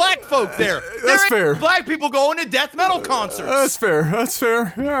see other black folk there. That's fair. Black people going to death metal concerts. That's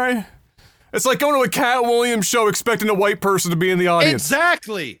fair. All right. It's like going to a Cat Williams show expecting a white person to be in the audience.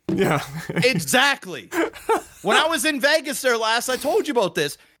 Exactly. Yeah. Exactly. When I was in Vegas there last, I told you about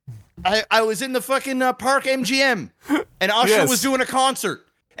this. I was in the fucking Park MGM, and Usher was doing a concert.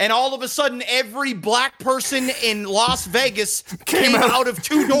 And all of a sudden, every black person in Las Vegas came out of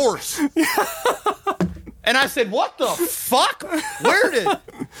two doors. And I said, what the fuck? Where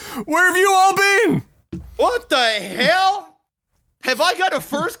have you all been? What the hell? Have I got a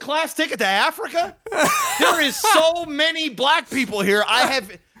first class ticket to Africa? There is so many black people here. I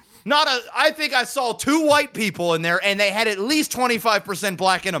think I saw 2 white people in there, and they had at least 25%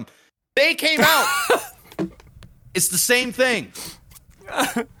 black in them. They came out. It's the same thing.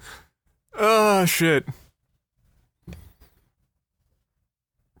 Oh, shit.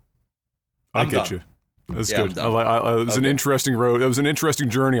 I get you. That's good. It was an interesting road. It was an interesting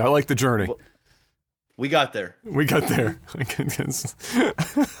journey. I like the journey. We got there.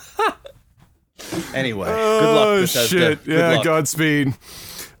 Anyway, good luck, Bethesda. Shit. Good luck. Godspeed.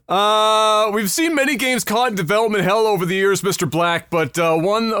 We've seen many games caught in development hell over the years, Mr. Black, but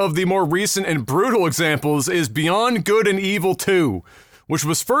one of the more recent and brutal examples is Beyond Good and Evil 2, which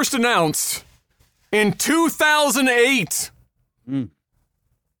was first announced in 2008.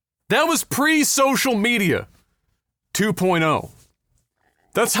 That was pre-social media 2.0.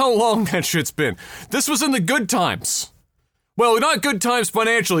 That's how long that shit's been. This was in the good times. Well, not good times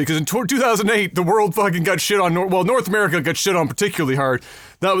financially, because in 2008, the world fucking got shit on. North America got shit on particularly hard.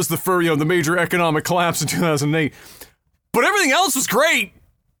 That was the major economic collapse in 2008. But everything else was great.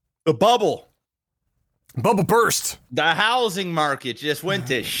 The bubble. Bubble burst. The housing market just went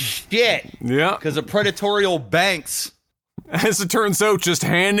to shit. Yeah. Because of predatory banks. As it turns out, just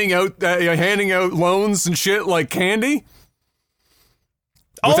handing out loans and shit like candy.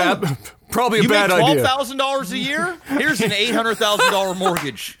 Probably a bad idea. You make $12,000 a year? Here's an $800,000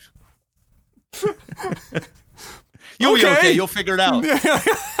 mortgage. You'll be okay. You'll figure it out.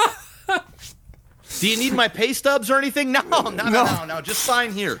 Do you need my pay stubs or anything? No. Just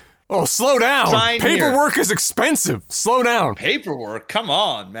sign here. Oh, slow down. Paperwork is expensive. Slow down. Paperwork? Come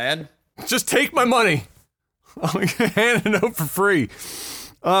on, man. Just take my money. I'll hand it out for free.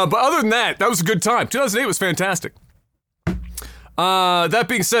 But other than that was a good time. 2008 was fantastic. That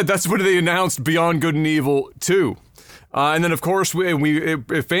being said, that's when they announced Beyond Good and Evil 2. And then, of course,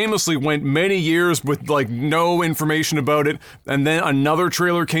 it famously went many years with, like, no information about it. And then another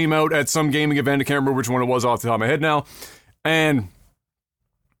trailer came out at some gaming event. I can't remember which one it was off the top of my head now. And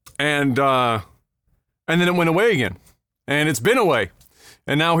then it went away again. And it's been away.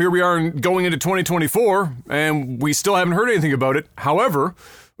 And now here we are going into 2024, and we still haven't heard anything about it. However,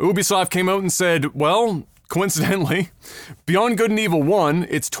 Ubisoft came out and said, well, coincidentally, Beyond Good and Evil 1,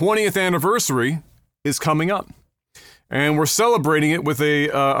 its 20th anniversary, is coming up. And we're celebrating it with a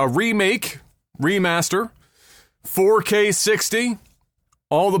remaster, 4K 60,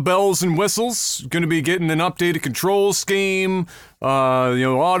 all the bells and whistles, going to be getting an updated control scheme,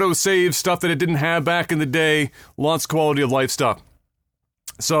 auto-save stuff that it didn't have back in the day, lots of quality of life stuff.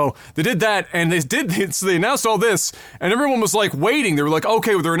 So they did that, and so they announced all this, and everyone was like waiting. They were like,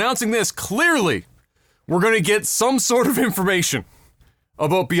 okay, well, they're announcing this. Clearly, we're going to get some sort of information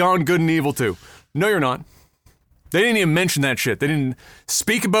about Beyond Good and Evil 2. No, you're not. They didn't even mention that shit. They didn't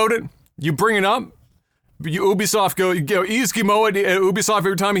speak about it. You bring it up. Ubisoft go Izguimo at Ubisoft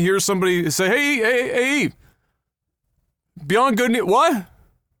every time he hears somebody say, hey, Beyond Good and Evil, what?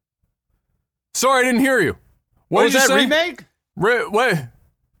 Sorry, I didn't hear you. What did you say? Remake? What?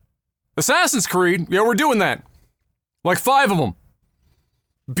 Assassin's Creed? Yeah, we're doing that. Like 5 of them.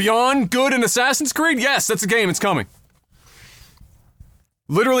 Beyond Good and Assassin's Creed? Yes, that's a game. It's coming.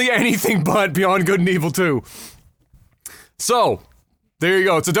 Literally anything but Beyond Good and Evil 2. So, there you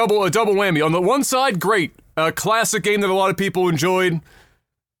go. It's a double whammy. On the one side, great. A classic game that a lot of people enjoyed.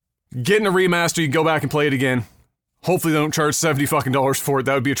 Getting a remaster, you can go back and play it again. Hopefully they don't charge $70 for it.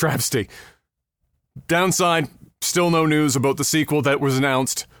 That would be a travesty. Downside, still no news about the sequel that was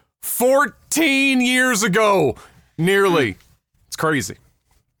announced 14 years ago. Nearly. It's crazy.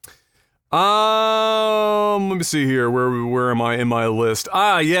 Let me see here. Where am I in my list?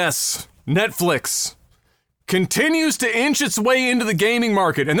 Yes. Netflix continues to inch its way into the gaming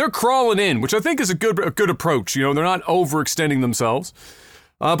market, and they're crawling in, which I think is a good approach. You know, they're not overextending themselves.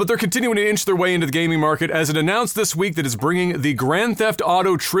 But they're continuing to inch their way into the gaming market as it announced this week that it's bringing the Grand Theft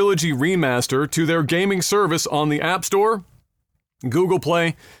Auto Trilogy Remaster to their gaming service on the App Store, Google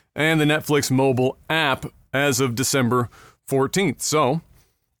Play, and the Netflix mobile app as of December 14th. So,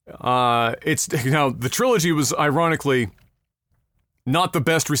 the trilogy was ironically not the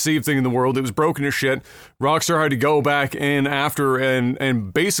best received thing in the world. It was broken as shit. Rockstar had to go back in after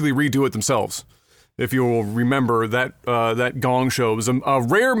and basically redo it themselves. If you will remember that Gong Show, it was a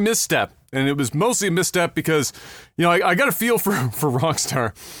rare misstep, and it was mostly a misstep because, I got a feel for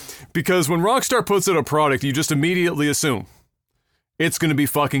Rockstar, because when Rockstar puts out a product, you just immediately assume it's going to be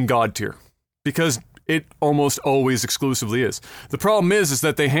fucking god tier, because it almost always exclusively is. The problem is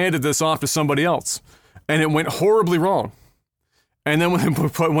that they handed this off to somebody else, and it went horribly wrong. And then when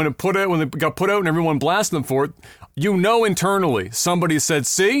it got put out and everyone blasted them for it, internally somebody said,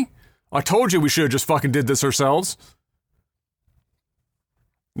 "See, I told you we should have just fucking did this ourselves."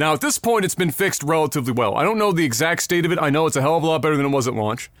 Now, at this point, it's been fixed relatively well. I don't know the exact state of it. I know it's a hell of a lot better than it was at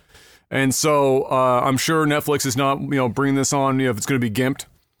launch. And so, I'm sure Netflix is not, bringing this on, if it's going to be gimped.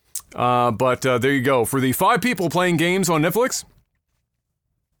 But there you go. For the 5 people playing games on Netflix,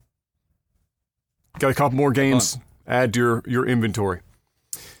 got a couple more games. Add to your inventory.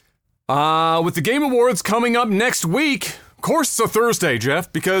 With the Game Awards coming up next week, of course it's a Thursday,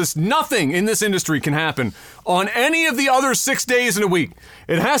 Jeff, because nothing in this industry can happen on any of the other 6 days in a week.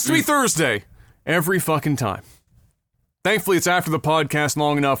 It has to be Thursday every fucking time. Thankfully, it's after the podcast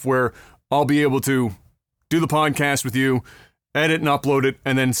long enough where I'll be able to do the podcast with you, edit and upload it,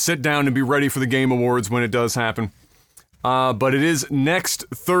 and then sit down and be ready for the Game Awards when it does happen. But it is next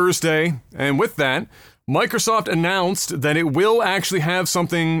Thursday, and with that, Microsoft announced that it will actually have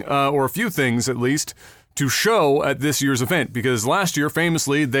something, or a few things at least, to show at this year's event, because last year,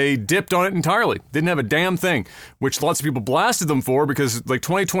 famously, they dipped on it entirely. Didn't have a damn thing, which lots of people blasted them for, because,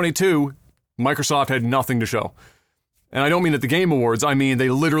 2022, Microsoft had nothing to show. And I don't mean at the Game Awards. I mean, they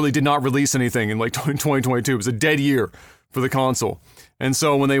literally did not release anything in like 2022. It was a dead year for the console. And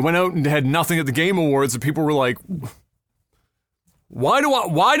so when they went out and had nothing at the Game Awards, the people were like, why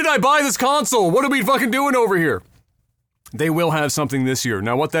did I buy this console? What are we fucking doing over here? They will have something this year.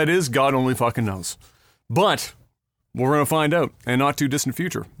 Now what that is, God only fucking knows. But we're going to find out in not too distant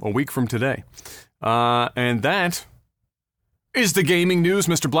future, a week from today. And that is the gaming news,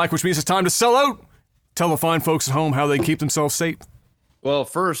 Mr. Black, which means it's time to sell out. Tell the fine folks at home how they keep themselves safe. Well,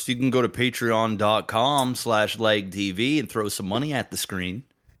 first, you can go to patreon.com/legtv and throw some money at the screen.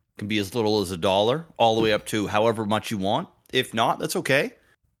 It can be as little as $1, all the way up to however much you want. If not, that's okay. You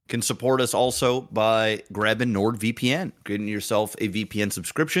can support us also by grabbing NordVPN, getting yourself a VPN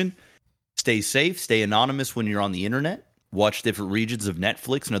subscription. Stay safe, stay anonymous when you're on the internet. Watch different regions of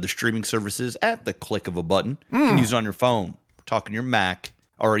Netflix and other streaming services at the click of a button. You can use it on your phone, talking your Mac,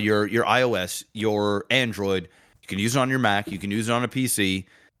 or your iOS, your Android. You can use it on your Mac. You can use it on a PC,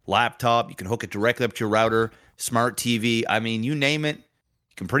 laptop. You can hook it directly up to your router, smart TV. I mean, you name it.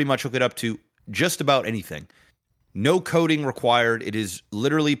 You can pretty much hook it up to just about anything. No coding required. It is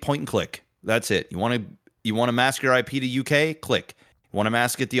literally point and click. That's it. You want to mask your IP to UK? Click. You want to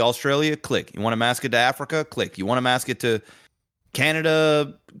mask it to Australia? Click. You want to mask it to Africa? Click. You want to mask it to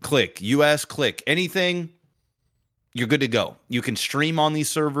Canada? Click. US? Click. Anything, you're good to go. You can stream on these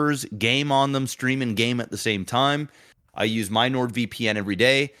servers, game on them, stream and game at the same time. I use my NordVPN every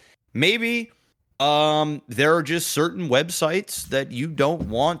day. Maybe there are just certain websites that you don't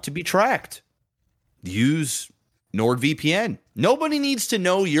want to be tracked. Use NordVPN. Nobody needs to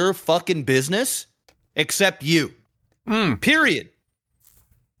know your fucking business except you. Period.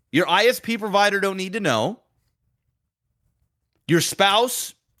 Your ISP provider don't need to know. Your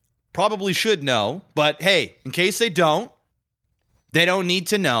spouse probably should know, but hey, in case they don't need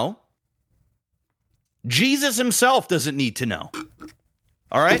to know. Jesus himself doesn't need to know.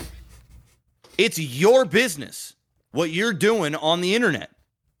 All right? It's your business, what you're doing on the internet.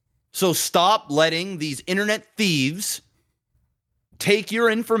 So stop letting these internet thieves take your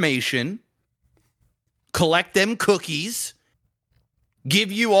information, collect them cookies,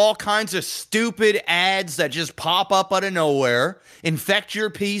 give you all kinds of stupid ads that just pop up out of nowhere, infect your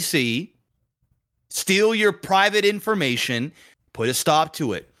PC, steal your private information, put a stop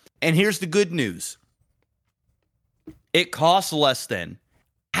to it. And here's the good news. It costs less than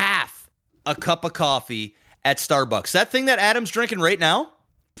half a cup of coffee at Starbucks. That thing that Adam's drinking right now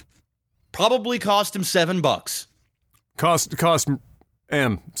probably cost him $7. Cost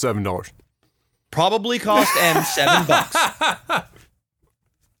M $7. Probably cost M $7.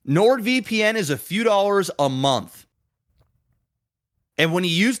 NordVPN is a few dollars a month. And when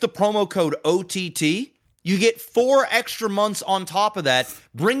you use the promo code OTT, you get 4 extra months on top of that,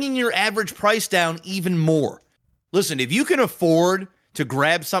 bringing your average price down even more. Listen, if you can afford to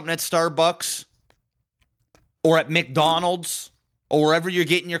grab something at Starbucks or at McDonald's or wherever you're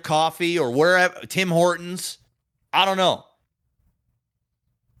getting your coffee or wherever, Tim Hortons, I don't know.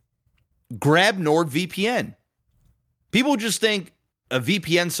 Grab NordVPN. People just think a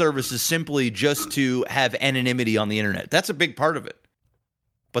VPN service is simply just to have anonymity on the internet. That's a big part of it.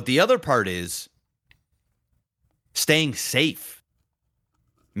 But the other part is staying safe.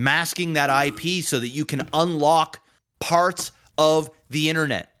 Masking that IP so that you can unlock parts of the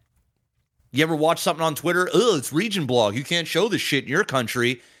internet. You ever watch something on Twitter? Oh, it's region blog. You can't show this shit in your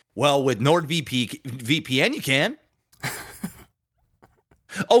country. Well, with NordVPN, you can.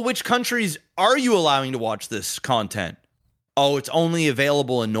 Oh, which countries are you allowing to watch this content? Oh, it's only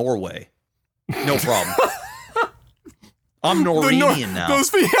available in Norway. No problem. I'm Norwegian now. There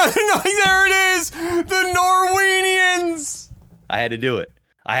it is. The Norwegians. I had to do it.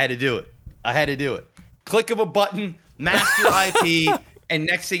 Click of a button, mask your IP, and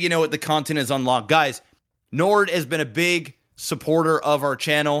next thing you know, the content is unlocked. Guys, Nord has been a big supporter of our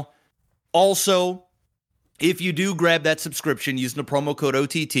channel. Also, if you do grab that subscription using the promo code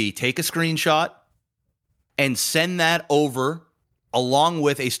OTT, take a screenshot and send that over along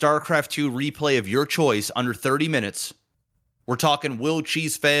with a StarCraft 2 replay of your choice under 30 minutes. We're talking will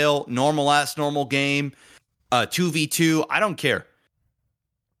cheese fail, normal game, 2v2. I don't care.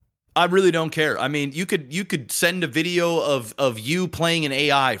 I really don't care. I mean, you could send a video of you playing an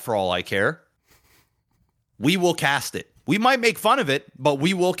AI for all I care. We will cast it. We might make fun of it, but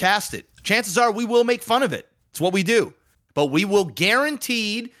we will cast it. Chances are we will make fun of it. It's what we do. But we will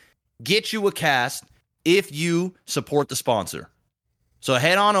guaranteed get you a cast if you support the sponsor. So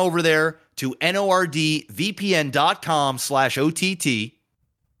head on over there to nordvpn.com/OTT.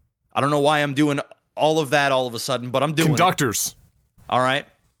 I don't know why I'm doing all of that all of a sudden, but I'm doing Conductors. it. All right.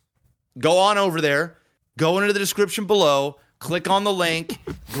 Go on over there. Go into the description below, click on the link,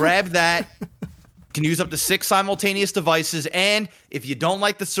 grab that. You can use up to 6 simultaneous devices. And if you don't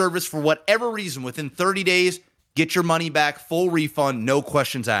like the service for whatever reason, within 30 days, get your money back, full refund, no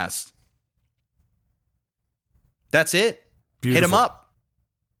questions asked. That's it. Beautiful. Hit them up.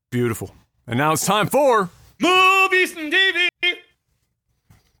 Beautiful. And now it's time for Movies and TV.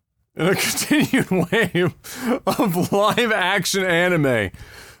 in a continued wave of live action anime.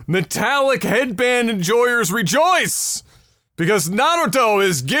 Metallic headband enjoyers rejoice because Naruto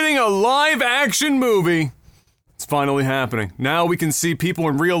is getting a live action movie. It's finally happening. Now we can see people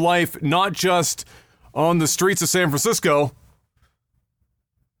in real life, not just on the streets of San Francisco.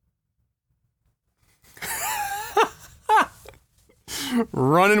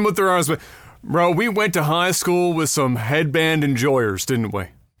 Running with their arms. Bro, we went to high school with some headband enjoyers, didn't we?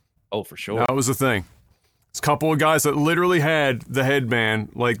 Oh, for sure. That was the thing. It's a couple of guys that literally had the headband,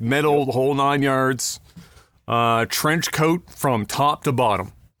 like metal, the whole 9 yards, trench coat from top to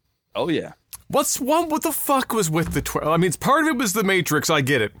bottom. Oh, yeah. What the fuck was with the... I mean, part of it was the Matrix, I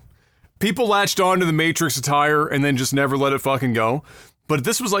get it. People latched onto the Matrix attire and then just never let it fucking go. But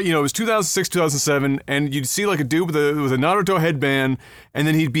this was like, it was 2006, 2007, and you'd see like a dude with a Naruto headband, and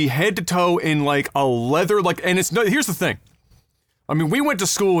then he'd be head to toe in like a leather, like, and it's no, here's the thing. I mean, we went to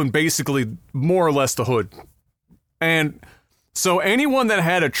school in basically more or less the hood. And so anyone that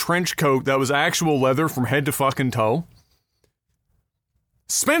had a trench coat that was actual leather from head to fucking toe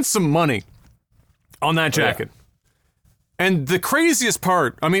spent some money on that jacket. Oh, yeah. And the craziest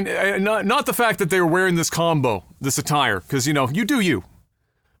part, I mean, not the fact that they were wearing this combo, this attire, because, you do you.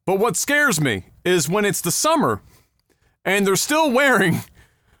 But what scares me is when it's the summer and they're still wearing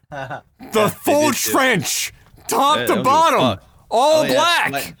the full trench, top to bottom, all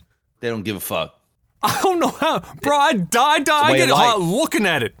black. They don't give a fuck. I don't know how. Bro, I get hot looking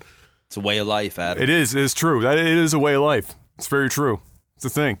at it. It's a way of life, Adam. It is true. It is a way of life. It's very true. It's a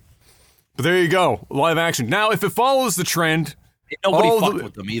thing. But there you go. Live action. Now, if it follows the trend... Nobody fucked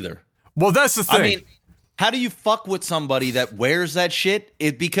with them either. Well, that's the thing. I mean... How do you fuck with somebody that wears that shit?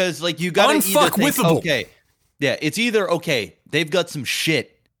 Because, like, you gotta either think, okay, yeah, it's either, okay, they've got some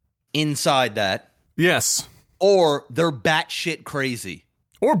shit inside that. Yes. Or they're batshit crazy.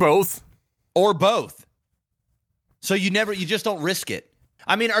 Or both. Or both. So you just don't risk it.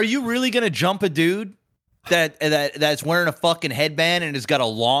 I mean, are you really gonna jump a dude that's wearing a fucking headband and has got a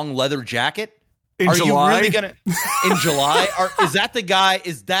long leather jacket? In July? You really gonna in July? Is that the guy?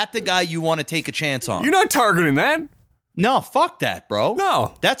 Is that the guy you want to take a chance on? You're not targeting that. No, fuck that, bro.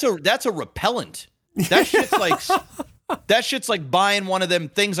 No, that's a repellent. That shit's like buying one of them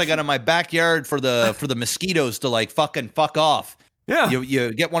things I got in my backyard for the mosquitoes to like fucking fuck off. Yeah,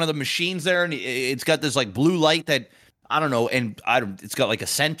 you get one of the machines there, and it's got this like blue light that I don't know, and it's got like a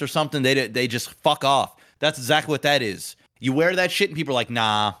scent or something. They just fuck off. That's exactly what that is. You wear that shit, and people are like,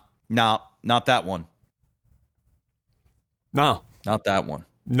 nah. Not that one. No. Not that one.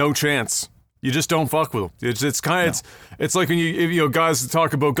 No chance. You just don't fuck with them. It's like when you guys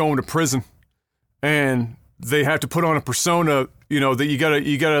talk about going to prison and they have to put on a persona, that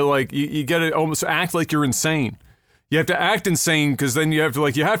you gotta almost act like you're insane. You have to act insane because then you have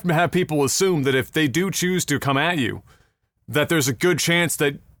to have people assume that if they do choose to come at you, that there's a good chance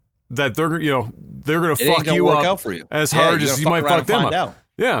that they're gonna fuck you up for you. as hard as you might fuck them up. Out.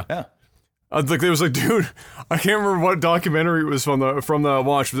 Yeah. Like there was a dude, I can't remember what documentary it was from the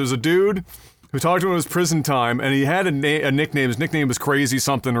watch, but there's a dude who talked about his prison time, and he had a nickname. His nickname was Crazy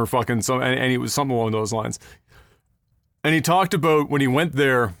something or fucking something, and he was something along those lines. And he talked about when he went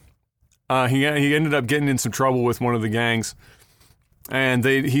there, he ended up getting in some trouble with one of the gangs, and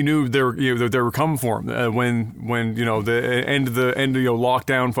he knew they were coming for him when the end of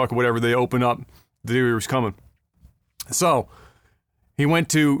lockdown, fucking whatever, they opened up, they knew he was coming. So. He went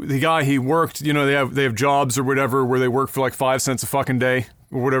to the guy he worked, they have jobs or whatever where they work for like 5 cents a fucking day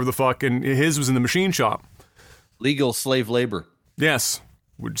or whatever the fuck, and his was in the machine shop. Legal slave labor. Yes.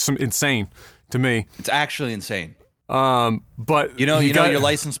 Some insane to me. It's actually insane. But your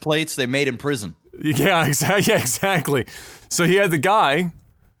license plates, they made in prison. Yeah, exactly. So he had the guy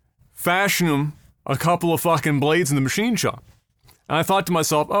fashion him a couple of fucking blades in the machine shop. And I thought to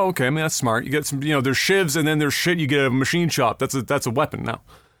myself, oh, okay, I mean, that's smart. You get some, there's shivs and then there's shit you get at a machine shop. That's a weapon now.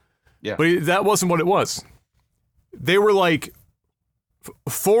 Yeah. But that wasn't what it was. They were like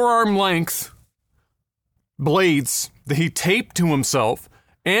forearm length blades that he taped to himself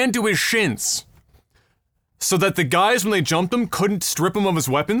and to his shins so that the guys, when they jumped him, couldn't strip him of his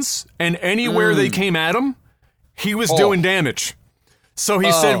weapons. And anywhere they came at him, he was doing damage. So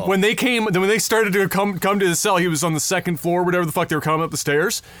he said when they started to come to his cell, he was on the second floor, whatever the fuck they were coming up the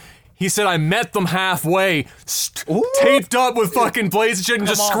stairs. He said, I met them halfway, taped up with fucking blades and shit, and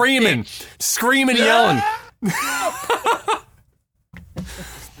just screaming, yelling.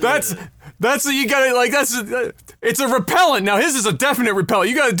 That's what you gotta, like, it's a repellent. Now, his is a definite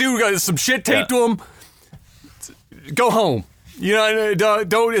repellent. You gotta do some shit taped to him. Go home. You know,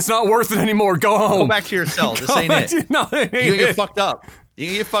 it's not worth it anymore. Go home. Go back to your cell. This ain't it. No, you're gonna get fucked up.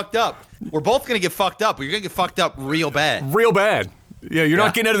 We're both gonna get fucked up. But you're gonna get fucked up real bad. Real bad. Yeah, you're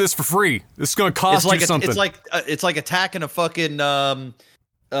not getting out of this for free. This is gonna cost you something. It's like attacking a fucking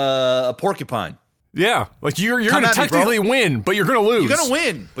a porcupine. Yeah, like you're gonna technically win, but you're gonna lose. You're gonna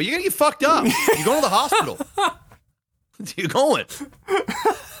win, but you're gonna get fucked up. You're going to the hospital. You're going.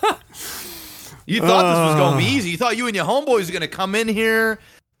 You thought this was gonna be easy. You thought you and your homeboys were gonna come in here,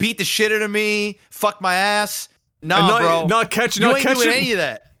 beat the shit out of me, fuck my ass. Nah, bro. Not catching. You ain't doing any of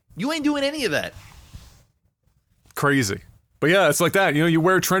that. You ain't doing any of that. Crazy. But yeah, it's like that. You know, you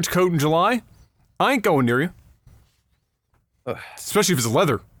wear a trench coat in July, I ain't going near you. Especially if it's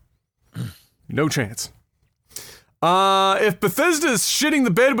leather. No chance. If Bethesda is shitting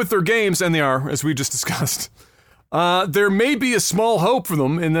the bed with their games, and they are, as we just discussed, there may be a small hope for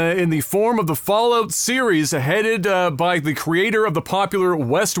them in the form of the Fallout series headed by the creator of the popular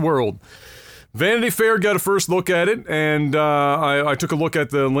Westworld. Vanity Fair got a first look at it, and I took a look at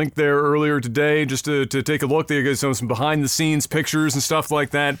the link there earlier today just to take a look. They got some behind-the-scenes pictures and stuff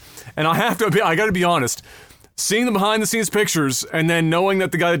like that. And I got to be honest, seeing the behind-the-scenes pictures and then knowing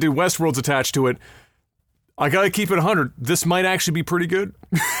that the guy that did Westworld's attached to it, I got to keep it 100. This might actually be pretty good.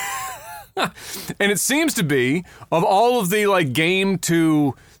 And it seems to be, of all of the like game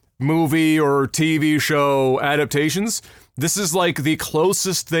to movie or TV show adaptations, this is like the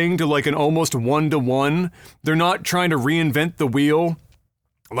closest thing to like an almost one-to-one. They're not trying to reinvent the wheel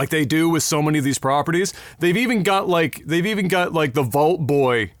like they do with so many of these properties. They've even got like the Vault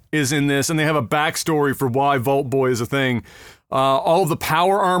Boy is in this, and they have a backstory for why Vault Boy is a thing. All of the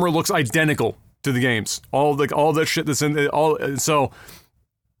power armor looks identical to the games. All that shit that's in it, so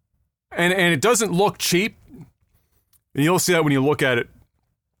and it doesn't look cheap. And you'll see that when you look at it.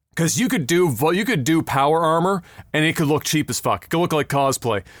 Because you could do power armor, and it could look cheap as fuck. It could look like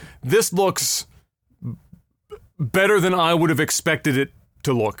cosplay. This looks better than I would have expected it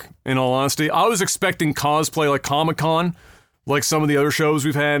to look, in all honesty. I was expecting cosplay like Comic-Con, like some of the other shows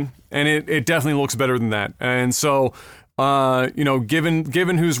we've had, and it definitely looks better than that. And so,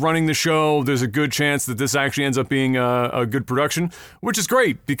 given who's running the show, there's a good chance that this actually ends up being a good production, which is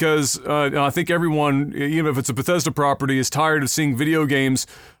great, because I think everyone, even if it's a Bethesda property, is tired of seeing video games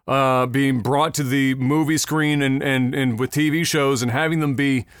being brought to the movie screen and with TV shows and having them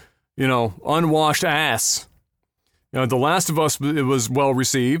be, unwashed ass. The Last of Us, it was well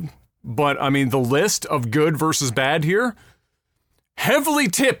received, but I mean, the list of good versus bad here, heavily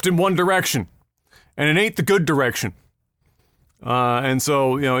tipped in one direction, and it ain't the good direction. And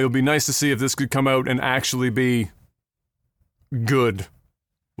so, it'll be nice to see if this could come out and actually be good.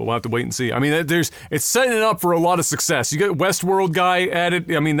 But we'll have to wait and see. I mean, it's setting it up for a lot of success. You get Westworld guy at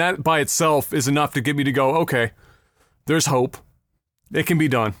it. I mean, that by itself is enough to get me to go, okay, there's hope. It can be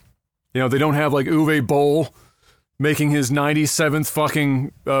done. They don't have like Uwe Boll making his 97th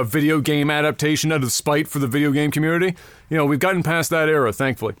fucking video game adaptation out of spite for the video game community. We've gotten past that era,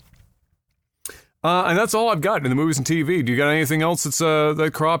 thankfully. And that's all I've got in the movies and TV. Do you got anything else that's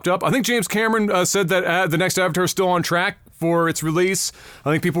that cropped up? I think James Cameron said that the next Avatar is still on track for its release. I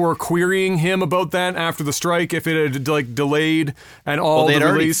think people were querying him about that after the strike, if it had like delayed and all the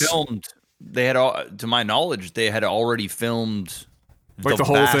release. They had, to my knowledge, they had already filmed like the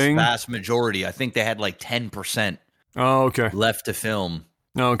whole thing. Vast majority. I think they had like 10%. Oh, okay. Left to film.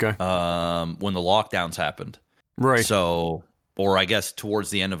 Oh, okay. When the lockdowns happened. Right. So, or I guess towards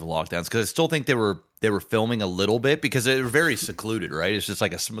the end of the lockdowns, because I still think they were filming a little bit, because they were very secluded, right? It's just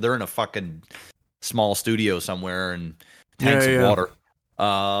like they're in a fucking small studio somewhere and tanks of water.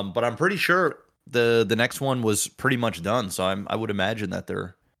 But I'm pretty sure the next one was pretty much done. So I would imagine that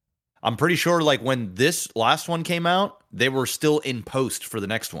I'm pretty sure like when this last one came out, they were still in post for the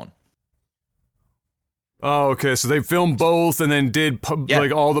next one. Oh, okay. So they filmed both and then did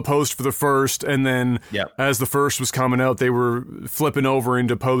like all the post for the first, and then as the first was coming out, they were flipping over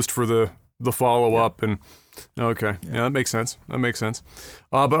into post for the follow up. And okay, yeah, that makes sense.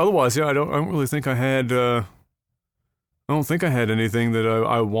 But otherwise, I don't really think I had. I don't think I had anything that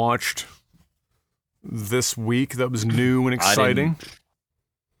I watched this week that was new and exciting.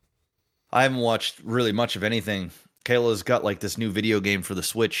 I haven't watched really much of anything. Kayla's got like this new video game for the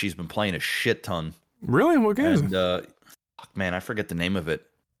Switch. She's been playing a shit ton. Really? What game is it? Man, I forget the name of it.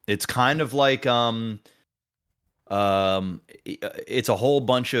 It's kind of like It's a whole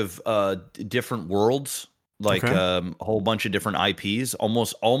bunch of different worlds, like a whole bunch of different IPs,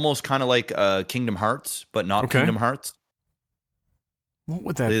 almost kind of like Kingdom Hearts, but not Kingdom Hearts. What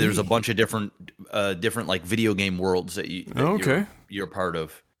would that be? There's a bunch of different like video game worlds that you're part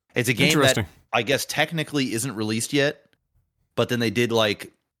of. It's a game that I guess technically isn't released yet, but then they did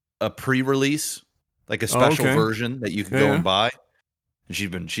like a pre-release, like a special version that you can go and buy.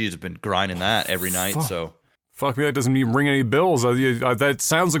 And she's been grinding that every night. So fuck me, that doesn't even ring any bells. That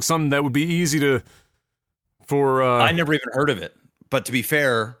sounds like something that would be easy for. I never even heard of it. But to be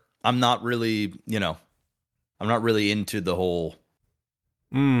fair, I'm not really into the whole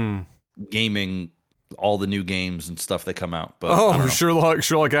gaming, all the new games and stuff that come out. But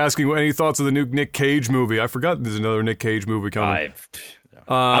Sherlock asking any thoughts of the new Nick Cage movie. I forgot there's another Nick Cage movie coming.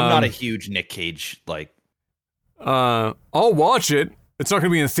 I'm not a huge Nick Cage I'll watch it. It's not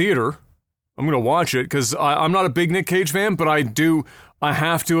going to be in theater. I'm going to watch it because I'm not a big Nick Cage fan, but I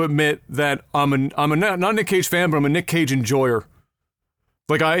have to admit that I'm a not a Nick Cage fan, but I'm a Nick Cage enjoyer.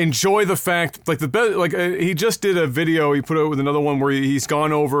 Like, I enjoy the fact, like, he just did a video, he put out with another one where he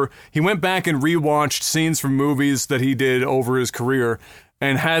went back and rewatched scenes from movies that he did over his career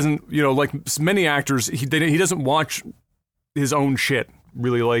and hasn't, like many actors, he doesn't watch his own shit,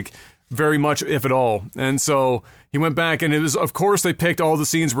 really, like, very much, if at all. And so he went back and it was, of course, they picked all the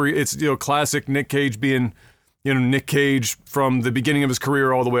scenes where it's, classic Nick Cage being, Nick Cage from the beginning of his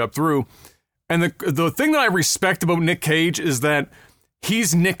career all the way up through. And the thing that I respect about Nick Cage is that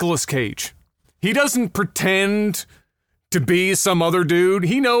he's Nicolas Cage. He doesn't pretend to be some other dude.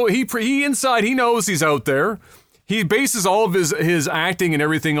 He inside, he knows he's out there. He bases all of his acting and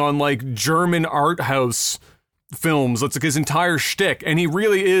everything on like German art house films. That's like his entire shtick. And he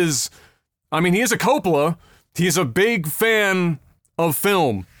really is, he is a Coppola. He's a big fan of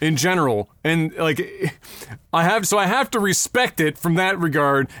film in general. And like, I have to respect it from that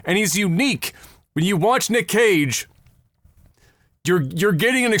regard. And he's unique. When you watch Nick Cage, you're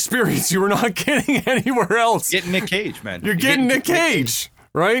getting an experience you were not getting anywhere else. Getting Nick Cage, man. You're getting Nick Cage,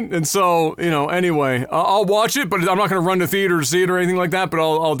 right? And so, anyway, I'll watch it, but I'm not going to run to theater to see it or anything like that. But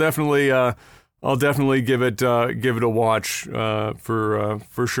I'll definitely give it a watch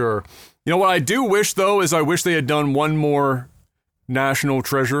for sure. What I do wish though is I wish they had done one more National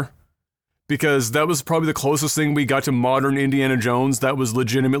Treasure, because that was probably the closest thing we got to modern Indiana Jones that was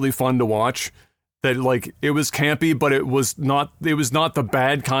legitimately fun to watch. That, like, it was campy, but it was not the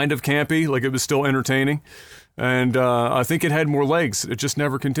bad kind of campy. Like, it was still entertaining. And I think it had more legs. It just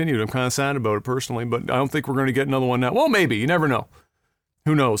never continued. I'm kind of sad about it personally, but I don't think we're going to get another one now. Well, maybe. You never know.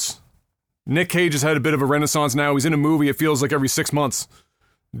 Who knows? Nick Cage has had a bit of a renaissance now. He's in a movie, it feels like every 6 months.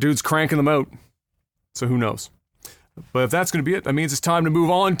 Dude's cranking them out. So who knows? But if that's going to be it, that means it's time to move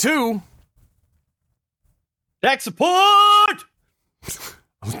on to... Tech support!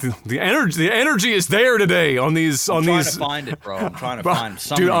 The energy is there today on these. I'm trying to find it, bro. I'm trying to find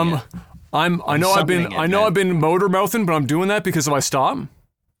something. Dude, I know I've been motor mouthing, but I'm doing that because if I stop,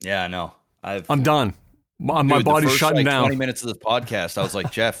 yeah, I know. I'm done. My body's shutting down. 20 minutes of this podcast, I was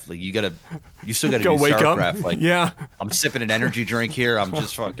like, Jeff, like you still gotta go do wake StarCraft. Up. Like, yeah, I'm sipping an energy drink here. I told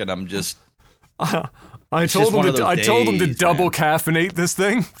them to double caffeinate this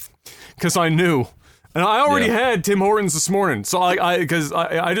thing because I knew. And I already had Tim Hortons this morning, so I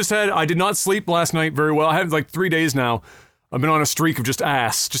did not sleep last night very well. I had like 3 days now. I've been on a streak of just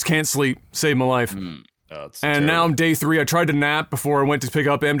can't sleep, saved my life. And now I'm day 3. I tried to nap before I went to pick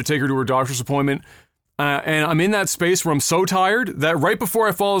up Em to take her to her doctor's appointment. And I'm in that space where I'm so tired that right before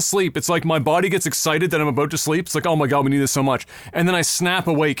I fall asleep, it's like my body gets excited that I'm about to sleep. It's like, oh my God, we need this so much. And then I snap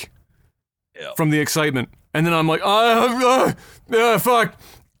awake from the excitement. And then I'm like, fuck.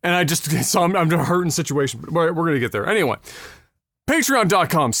 And I'm in a hurting situation, but we're going to get there. Anyway,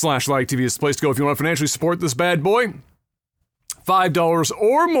 patreon.com/LikeTV is the place to go if you want to financially support this bad boy. $5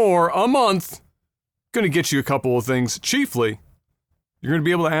 or more a month. Going to get you a couple of things. Chiefly, you're going to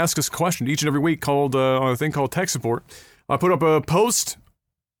be able to ask us a question each and every week on a thing called Tech Support. I put up a post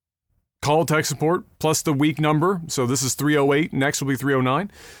called Tech Support plus the week number. So this is 308. Next will be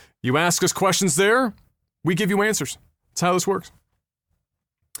 309. You ask us questions there. We give you answers. That's how this works.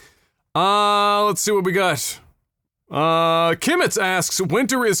 Let's see what we got. Kimmets asks,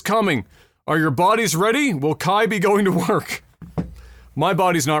 winter is coming. Are your bodies ready? Will Kai be going to work? My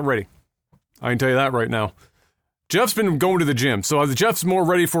body's not ready. I can tell you that right now. Jeff's been going to the gym, so Jeff's more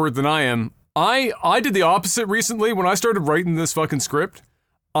ready for it than I am. I did the opposite recently. When I started writing this fucking script,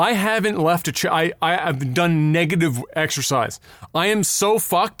 I haven't left I've done negative exercise. I am so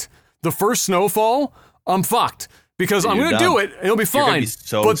fucked. The first snowfall, I'm fucked. Because I'm going to do it, and it'll be fine.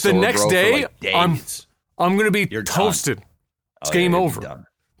 But the next day, I'm going to be You're toasted. done. It's Oh, game yeah, you'll over. be done.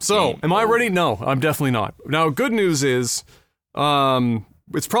 So, Game am I over. ready? No, I'm definitely not. Now, good news is,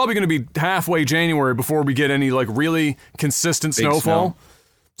 it's probably going to be halfway January before we get any like really consistent Big snowfall. snow.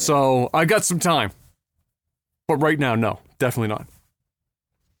 So, I got some time. But right now, no, definitely not.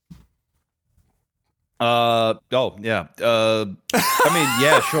 Oh yeah. I mean,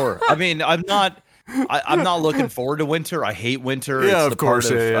 yeah, sure. I mean, I'm not looking forward to winter. I hate winter. Yeah, It's of the course,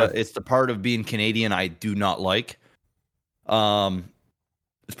 part of yeah. it's the part of being Canadian I do not like.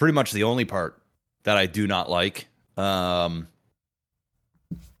 It's pretty much the only part that I do not like. So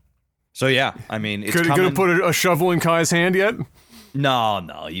yeah, I mean, it's Could coming. have put a shovel in Kai's hand yet?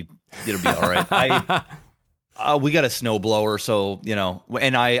 No, it'll be all right. We got a snowblower, so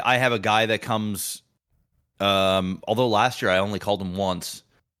and I have a guy that comes. Although last year I only called him once,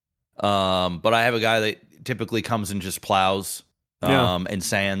 but I have a guy that typically comes and just plows, and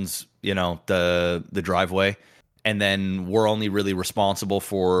sands, the driveway, and then we're only really responsible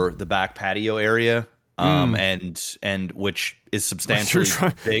for the back patio area, and which is substantially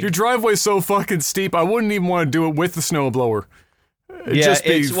big. Your driveway's so fucking steep. I wouldn't even want to do it with the snowblower. I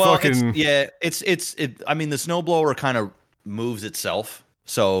mean, the snowblower kind of moves itself.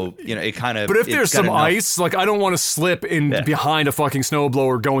 So, it kind of... But if there's some ice, like, I don't want to slip behind a fucking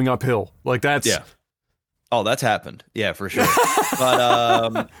snowblower going uphill. Like, that's... Yeah. Oh, that's happened. Yeah, for sure.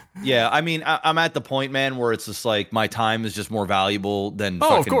 But, yeah, I mean, I'm at the point, man, where it's just like my time is just more valuable than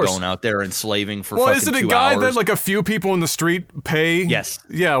fucking going out there and slaving for fucking 2 hours. Well, is it a guy that, like, a few people in the street pay? Yes.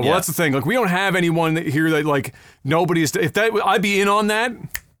 Yeah, well, that's the thing. Like, we don't have anyone here that, like, nobody's... I'd be in on that...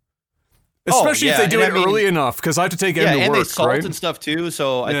 Especially if they do it early enough, because I have to take him to work, and they salt right? and stuff too.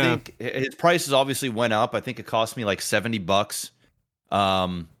 So I think his prices obviously went up. I think it cost me like $70.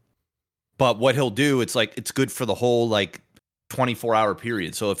 But what he'll do, it's good for the whole like 24-hour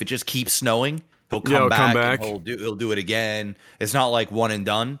period. So if it just keeps snowing, he'll come back. And he'll do it again. It's not like one and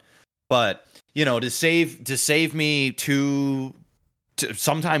done. But to save me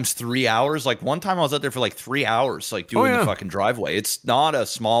sometimes 3 hours. Like one time I was out there for like 3 hours, like doing the fucking driveway. It's not a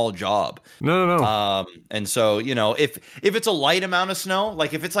small job. No. And so, if it's a light amount of snow,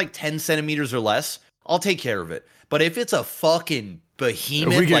 like if it's like 10 centimeters or less, I'll take care of it. But if it's a fucking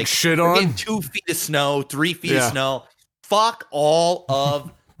behemoth, we get like shit on 2 feet of snow, 3 feet of snow, fuck all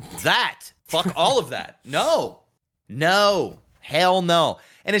of that. Fuck all of that. No, hell no.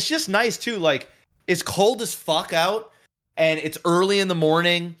 And it's just nice too. Like it's cold as fuck out. And it's early in the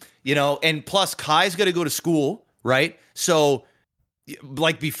morning, and plus Kai's got to go to school, right? So,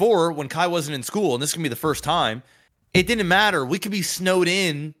 like before, when Kai wasn't in school, and this can be the first time, it didn't matter. We could be snowed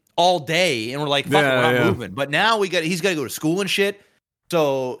in all day, and we're like, fuck it, we're not moving. But now he's got to go to school and shit.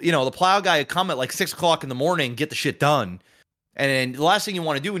 So, the plow guy would come at like 6 o'clock in the morning, get the shit done. And the last thing you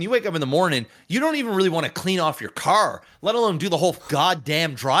want to do when you wake up in the morning, you don't even really want to clean off your car, let alone do the whole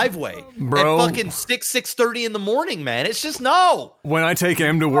goddamn driveway. Bro. At fucking 6:30 in the morning, man. It's just no. When I take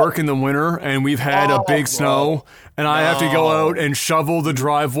him to work in the winter and we've had a big snow and I have to go out and shovel the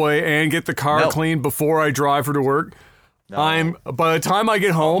driveway and get the car cleaned before I drive her to work, by the time I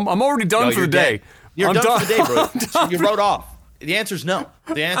get home, I'm already done for the day. You're done for the day, bro. You wrote off. The answer's no.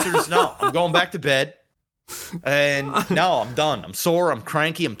 The answer is no. I'm going back to bed. And no, I'm done. I'm sore. I'm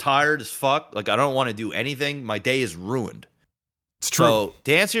cranky. I'm tired as fuck. Like, I don't want to do anything. My day is ruined. It's true. So,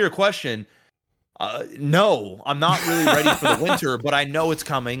 to answer your question, no, I'm not really ready for the winter, but I know it's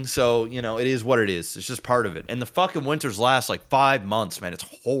coming. So, it is what it is. It's just part of it. And the fucking winters last like 5 months, man. It's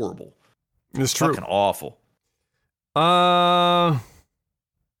horrible. It's true. Fucking awful.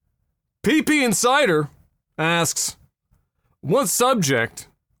 PP Insider asks, what subject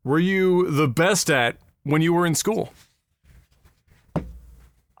were you the best at when you were in school?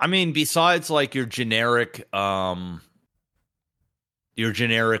 I mean, besides like your generic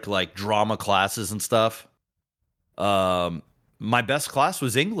like drama classes and stuff, my best class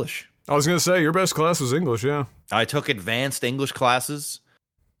was English. I was going to say your best class was English, yeah. I took advanced English classes.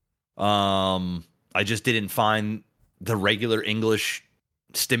 I just didn't find the regular English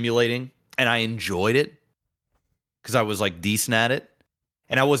stimulating, and I enjoyed it because I was like decent at it.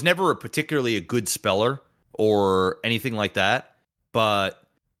 And I was never particularly a good speller or anything like that, but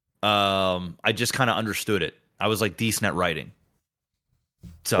I just kind of understood it. I was like decent at writing.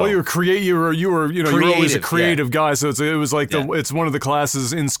 So well, you were always a creative guy, so it was like it's one of the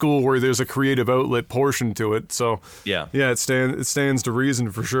classes in school where there's a creative outlet portion to it. So it stands to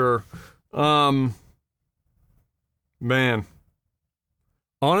reason for sure. Man,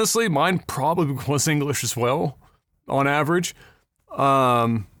 honestly, mine probably was English as well, on average.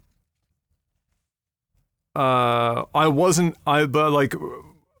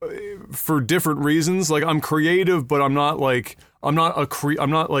 for different reasons. Like I'm creative, but I'm not like a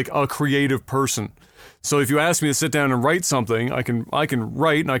creative person. So if you ask me to sit down and write something, I can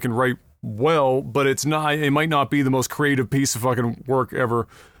write and I can write well, but it might not be the most creative piece of fucking work ever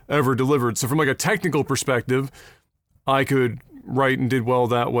delivered. So from like a technical perspective, I could write and did well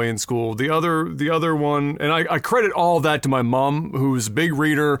that way in school. The other one, and I credit all that to my mom, who's a big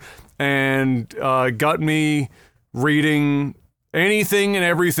reader and got me reading anything and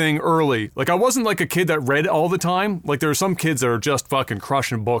everything early. Like I wasn't like a kid that read all the time. Like there are some kids that are just fucking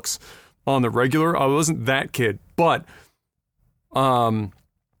crushing books on the regular. I wasn't that kid, but I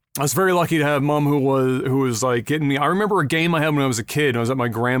was very lucky to have mom who was like getting me. I remember a game I had when I was a kid. I was at my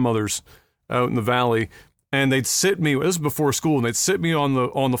grandmother's out in the valley, and they'd sit me. This was before school, and they'd sit me on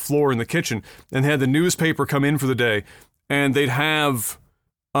the floor in the kitchen, and they had the newspaper come in for the day, and they'd have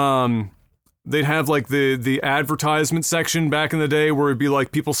like the advertisement section back in the day where it'd be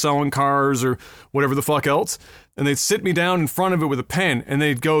like people selling cars or whatever the fuck else. And they'd sit me down in front of it with a pen and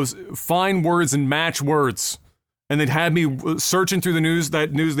they'd go find words and match words. And they'd have me searching through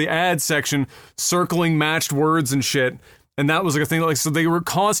the ad section, circling matched words and shit. And that was like a thing. Like, so they were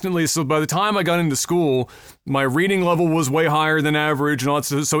constantly, so by the time I got into school, my reading level was way higher than average and all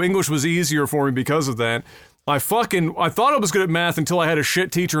that. So English was easier for me because of that. I thought I was good at math until I had a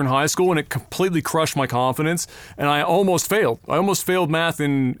shit teacher in high school and it completely crushed my confidence and I almost failed. I almost failed math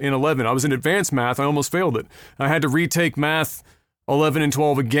in 11. I was in advanced math. I almost failed it. I had to retake math 11 and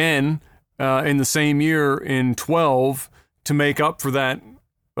 12 again in the same year in 12 to make up for that,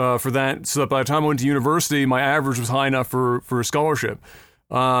 so that by the time I went to university, my average was high enough for a scholarship.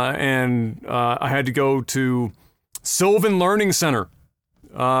 And I had to go to Sylvan Learning Center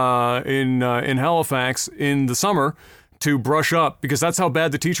in Halifax in the summer to brush up because that's how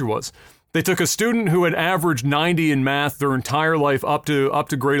bad the teacher was. They took a student who had averaged 90 in math their entire life up to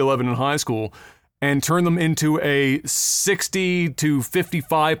grade 11 in high school and turned them into a 60 to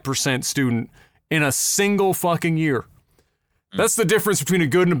 55% student in a single fucking year. That's the difference between a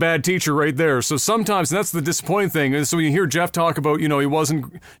good and a bad teacher right there. So sometimes, and that's the disappointing thing. And so when you hear Jeff talk about, he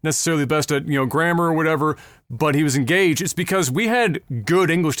wasn't necessarily the best at, grammar or whatever, but he was engaged. It's because we had good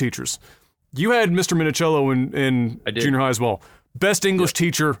English teachers. You had Mr. Minicello in junior high as well. Best English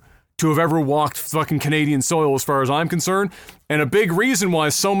teacher to have ever walked fucking Canadian soil as far as I'm concerned. And a big reason why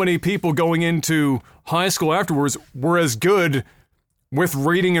so many people going into high school afterwards were as good with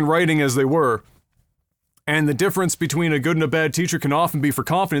reading and writing as they were. And the difference between a good and a bad teacher can often be for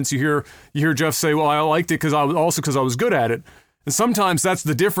confidence. You hear Jeff say, well, I liked it because I was good at it. And sometimes that's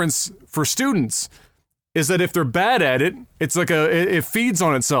the difference for students, is that if they're bad at it, it's like it feeds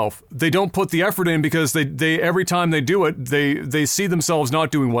on itself. They don't put the effort in because they every time they do it, they see themselves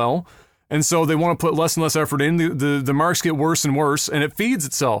not doing well. And so they want to put less and less effort in. The marks get worse and worse, and it feeds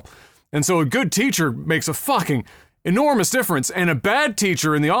itself. And so a good teacher makes a fucking enormous difference, and a bad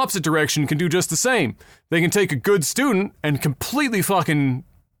teacher in the opposite direction can do just the same. They can take a good student and completely fucking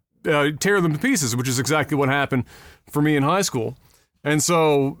tear them to pieces, which is exactly what happened for me in high school. And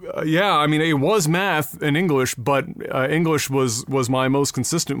so, I mean, it was math and English, but English was my most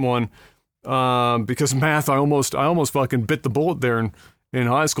consistent one because math, I almost fucking bit the bullet there in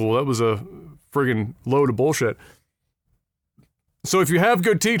high school. That was a friggin' load of bullshit. So if you have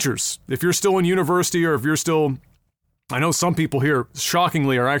good teachers, if you're still in university or if you're still... I know some people here,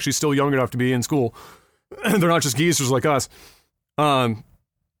 shockingly, are actually still young enough to be in school. They're not just geezers like us. Be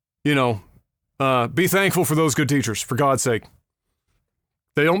thankful for those good teachers, for God's sake.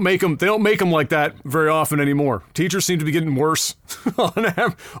 They don't make them like that very often anymore. Teachers seem to be getting worse on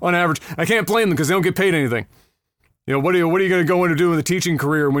average. I can't blame them because they don't get paid anything. What are you going to go into do in the teaching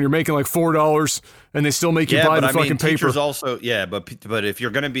career when you're making like $4 and they still make you buy the fucking paper? Teachers also, but if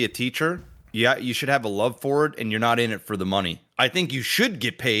you're going to be a teacher, you should have a love for it, and you're not in it for the money. I think you should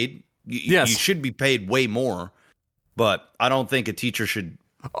get paid. Yes. You should be paid way more, but I don't think a teacher should.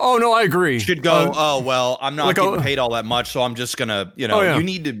 Oh, no, I agree. Should go, I'm not getting paid all that much, so I'm just going to, you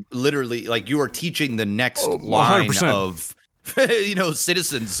need to literally, like, you are teaching the next line 100%. Of,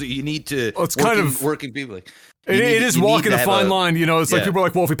 citizens. So you need to, it's working people. Like, it is walking a fine line, It's like people are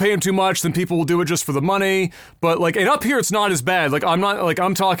like, well, if we pay them too much, then people will do it just for the money. But like, and up here, it's not as bad. Like,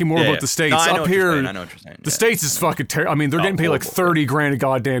 I'm talking more about the States. Up here, I know what you're saying. The States is fucking terrible. I mean, they're getting paid like $30,000 a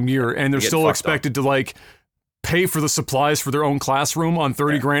goddamn year, and they're still expected to like pay for the supplies for their own classroom on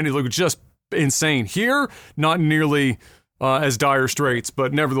 $30,000. It was just insane. Here, not nearly as dire straits,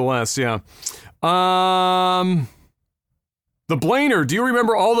 but nevertheless, yeah. The Blainer, do you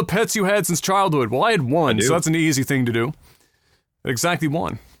remember all the pets you had since childhood? Well, I had one, so that's an easy thing to do. Exactly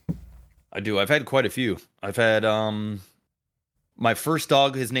one. I do. I've had quite a few. I've had my first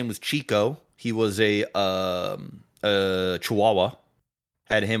dog, his name was Chico. He was a Chihuahua.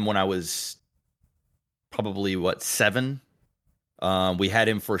 Had him when I was probably 7. We had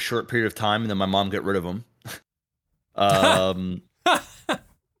him for a short period of time, and then my mom got rid of him.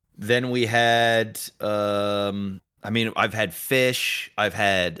 Then we had, I've had fish, I've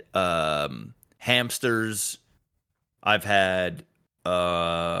had hamsters, I've had.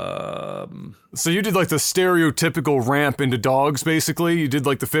 So you did like the stereotypical ramp into dogs, basically. You did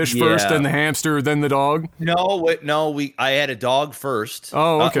like the fish first, then the hamster, then the dog. I had a dog first.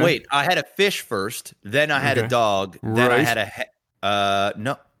 Oh, okay. I had a fish first, then I had a dog, then I had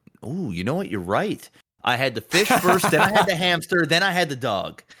no. Ooh, you know what? You're right. I had the fish first, then I had the hamster, then I had the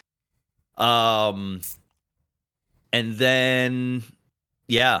dog. And then,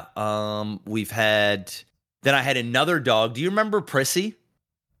 then I had another dog. Do you remember Prissy?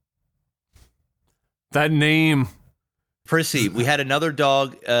 That name. Prissy. We had another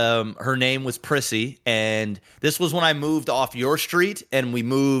dog. Her name was Prissy. And this was when I moved off your street and we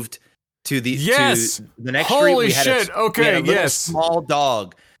moved to the next street. Holy we had shit. We had a little small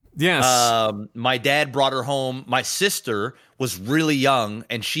dog. Yes. My dad brought her home. My sister was really young,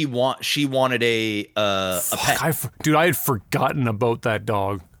 and she wanted a pet. Dude, I had forgotten about that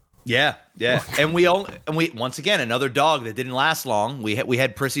dog. Yeah. and we once again another dog that didn't last long. We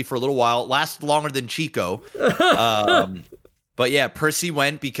had Prissy for a little while, lasted longer than Chico. But yeah, Prissy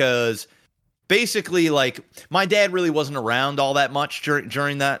went because basically, like, my dad really wasn't around all that much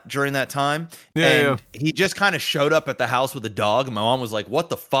during that time. He just kind of showed up at the house with a dog, and my mom was like, "What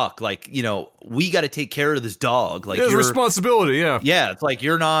the fuck? Like, we got to take care of this dog. Like, it's responsibility." Yeah. It's like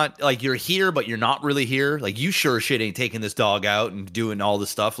you're not like you're here, but you're not really here. Like, you sure shit ain't taking this dog out and doing all this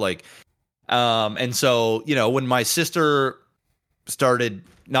stuff. Like, and so when my sister started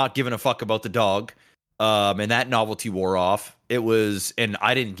not giving a fuck about the dog, and that novelty wore off. And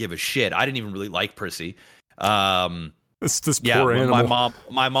I didn't give a shit. I didn't even really like Prissy. This poor animal.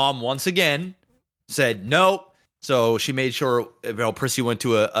 My mom once again said no. So she made sure Prissy went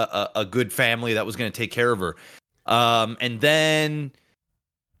to a good family that was going to take care of her. And then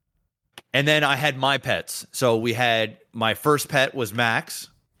I had my pets. So we had my first pet was Max.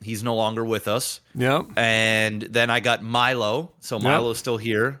 He's no longer with us. Yeah. And then I got Milo. So Milo's still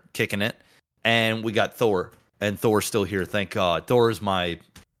here, kicking it. And we got Thor. And Thor's still here, thank God. Thor's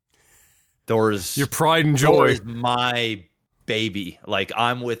your pride and joy. Thor is my baby. Like,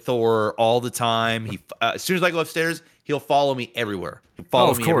 I'm with Thor all the time. He as soon as I go upstairs, he'll follow me everywhere. He'll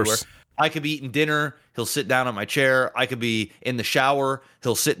follow me everywhere. I could be eating dinner, he'll sit down on my chair. I could be in the shower,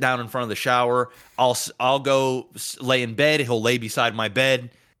 he'll sit down in front of the shower. I'll go lay in bed, he'll lay beside my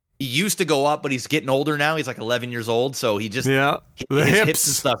bed. He used to go up, but he's getting older now. He's like 11 years old, so he just the his hips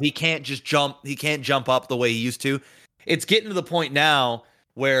and stuff. He can't just jump. He can't jump up the way he used to. It's getting to the point now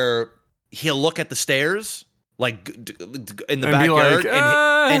where he'll look at the stairs, like in the backyard,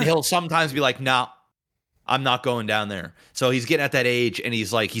 and he'll sometimes be like, "No, I'm not going down there." So he's getting at that age, and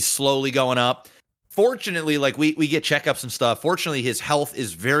he's slowly going up. Fortunately, like we get checkups and stuff. Fortunately, his health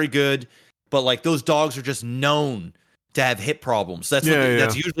is very good, but like those dogs are just known to have hip problems. That's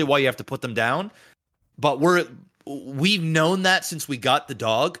usually why you have to put them down. But we've known that since we got the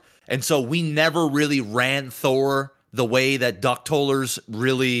dog, and so we never really ran Thor the way that duck tollers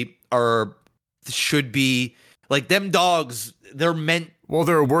really should be. Like, them dogs, they're meant. Well,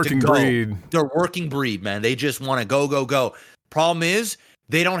 they're a working breed. They're a working breed, man. They just want to go. Problem is,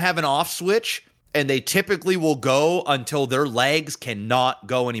 they don't have an off switch, and they typically will go until their legs cannot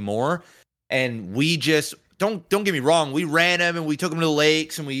go anymore. And we just. Don't get me wrong. We ran him and we took him to the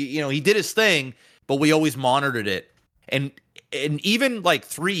lakes and he did his thing, but we always monitored it. And even like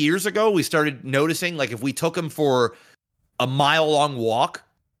 3 years ago, we started noticing, like, if we took him for a mile-long walk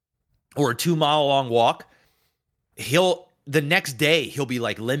or a 2-mile-long walk, the next day he'll be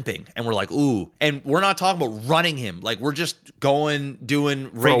like limping, and we're like, ooh. And we're not talking about running him. Like, we're just doing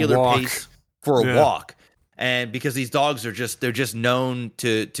regular pace for a walk. And because these dogs are they're just known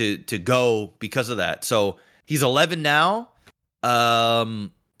to go because of that. So he's 11 now. The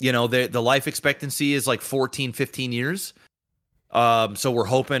life expectancy is like 14, 15 years. So we're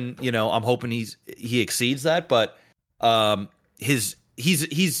hoping, I'm hoping he exceeds that, but he's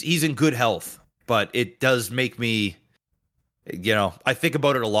in good health. But it does make me, I think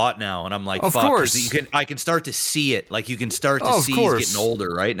about it a lot now, and I'm like, of fuck, course. I can start to see it. Like, you can start to see he's getting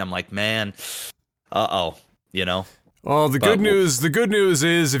older, right? And I'm like, man, Well, the good news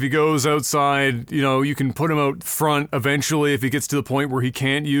is if he goes outside, you can put him out front eventually if he gets to the point where he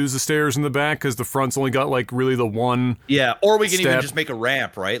can't use the stairs in the back because the front's only got like really the one. Yeah, or we can step. even just make a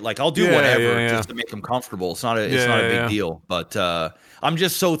ramp, right? Like I'll do whatever just to make him comfortable. It's not a big deal. But I'm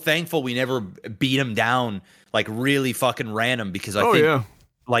just so thankful we never beat him down, like really fucking ran him, because I think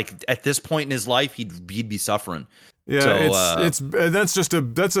like at this point in his life he'd be suffering. Yeah, so,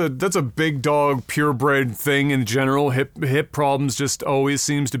 that's a big dog purebred thing in general. Hip problems just always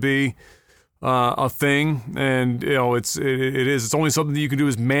seems to be a thing, and it's only something that you can do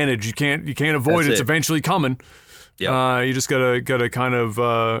is manage. You can't avoid it. It's eventually coming. Yeah, you just gotta kind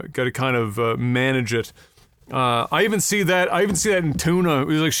of manage it. I even see that in Tuna. It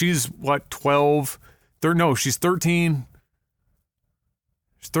was like she's what 12, no, she's 13.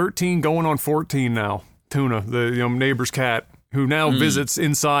 She's 13 going on 14 now. Tuna, the neighbor's cat, who now visits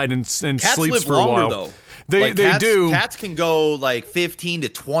inside and cats sleeps live for longer, a while. Though. They do. Cats can go like 15 to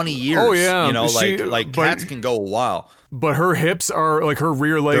 20 years. Oh yeah, cats can go a while. But her hips are like her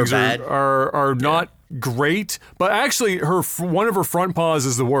rear legs are not great. But actually, one of her front paws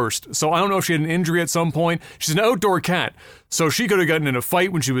is the worst. So I don't know if she had an injury at some point. She's an outdoor cat, so she could have gotten in a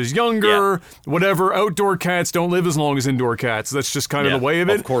fight when she was younger. Yeah. Whatever. Outdoor cats don't live as long as indoor cats. That's just kind of the way of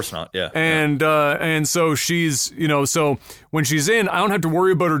it. Of course not. Yeah. And so she's so when she's in, I don't have to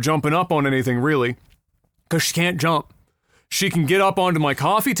worry about her jumping up on anything really, because she can't jump. She can get up onto my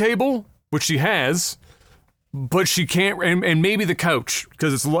coffee table, which she has. But she can't, and maybe the couch,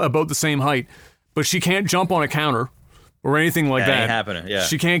 because it's about the same height, but she can't jump on a counter or anything like that. Ain't happening, yeah.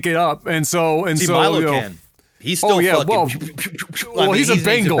 She can't get up, Milo can. He's still fucking... he's a Bengal. He's a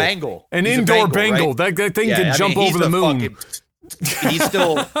Bengal. An indoor Bengal. Right? That thing can jump over the moon. He's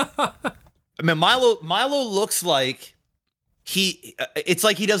still... I mean, Milo looks like it's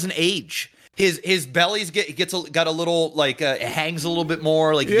like he doesn't age. His belly's got a little, like, it hangs a little bit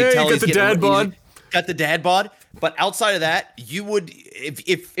more. Like, you can tell he's got the dad bod. Got the dad bod, but outside of that, you would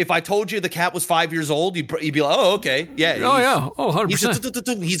if I told you the cat was 5 years old, you'd be like, oh, okay, yeah,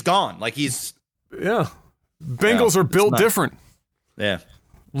 100%. He's gone, like he's Bengals are built different. Yeah,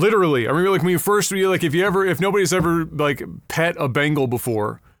 literally. I remember like when you first like if nobody's ever like pet a Bengal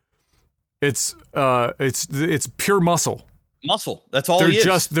before, it's pure muscle. Muscle. That's all. They're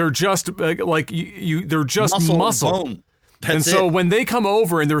just they're just muscle. Bone. And so when they come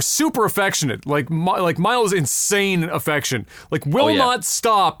over and they're super affectionate, like Milo's insane affection, like will not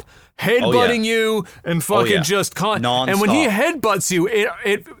stop headbutting you and fucking just non-stop. And when he headbutts you,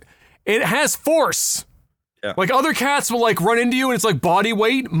 it has force. Yeah. Like other cats will like run into you and it's like body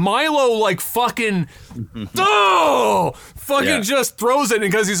weight. Milo like fucking just throws it,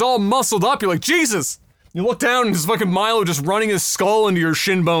 and because he's all muscled up, you're like, Jesus. You look down and it's fucking Milo just running his skull into your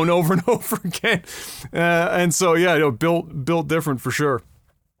shin bone over and over again. And so, built different for sure.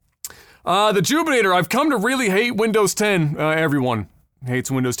 The Jubinator, I've come to really hate Windows 10. Everyone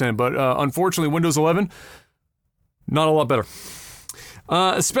hates Windows 10, but unfortunately Windows 11, not a lot better.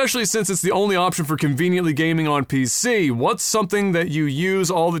 Especially since it's the only option for conveniently gaming on PC. What's something that you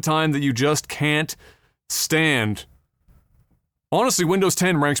use all the time that you just can't stand? Honestly, Windows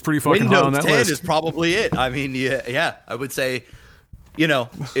 10 ranks pretty fucking high on that list. Windows 10 is probably it. I mean, yeah, I would say,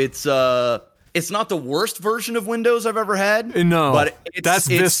 it's not the worst version of Windows I've ever had. No, but that's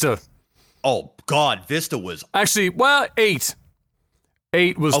Vista. Oh God, Vista was actually 8.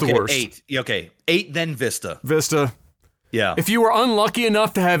 8 was the worst. 8, then Vista. Vista. Yeah. If you were unlucky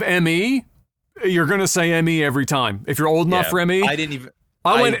enough to have ME, you're gonna say ME every time. If you're old enough for ME,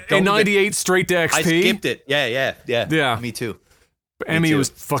 I went in 98 straight to XP. I skipped it. Yeah. Me too. ME was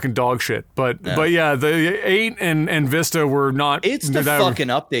fucking dog shit, but yeah, the 8 and Vista were not. It's the fucking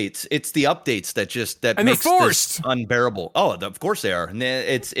updates. It's the updates that makes this unbearable. Oh, of course they are, and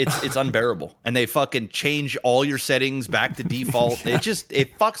it's unbearable. And they fucking change all your settings back to default.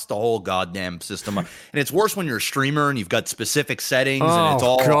 It fucks the whole goddamn system up. And it's worse when you're a streamer and you've got specific settings and it's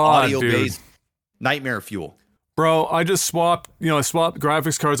all audio based. Nightmare fuel, bro. I just swapped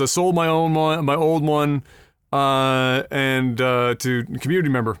graphics cards. I sold my old one. And to community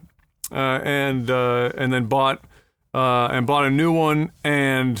member, and then bought a new one,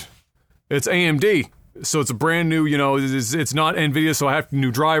 and it's AMD, so it's a brand new. It's not Nvidia, so I have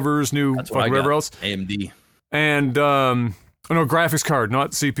new drivers, whatever else. AMD, and graphics card,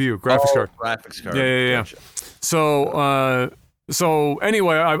 not CPU. Graphics card. Graphics card. Yeah. Gotcha. So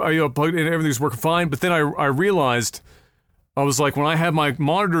anyway, I plugged in, everything's working fine, but then I realized. I was like, when I have my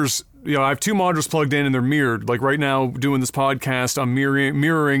monitors, I have 2 monitors plugged in and they're mirrored. Like right now, doing this podcast, I'm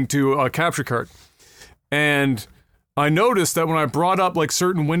mirroring to a capture card. And I noticed that when I brought up like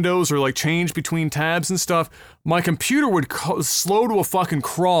certain windows or like change between tabs and stuff, my computer would slow to a fucking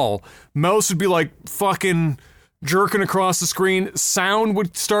crawl. Mouse would be like fucking jerking across the screen. Sound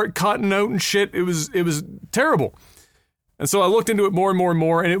would start cutting out and shit. It was terrible. And so I looked into it more and more and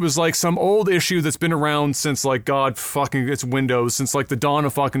more, and it was like some old issue that's been around since like God fucking it's Windows, since like the dawn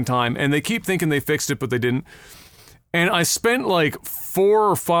of fucking time. And they keep thinking they fixed it, but they didn't. And I spent like 4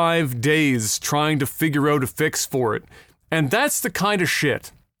 or 5 days trying to figure out a fix for it. And that's the kind of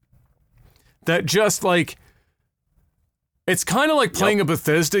shit that just like, it's kind of like playing a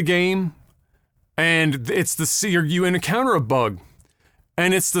Bethesda game, and it's you encounter a bug,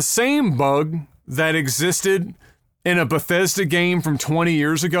 and it's the same bug that existed in a Bethesda game from 20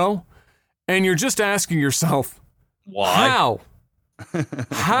 years ago, and you're just asking yourself, why? How?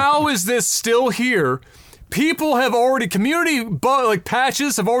 How is this still here? People have already,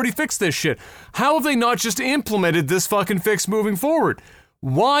 patches have already fixed this shit. How have they not just implemented this fucking fix moving forward?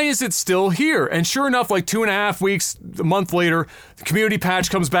 Why is it still here? And sure enough, like 2.5 weeks, a month later, the community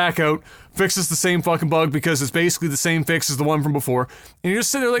patch comes back out, fixes the same fucking bug because it's basically the same fix as the one from before. And you just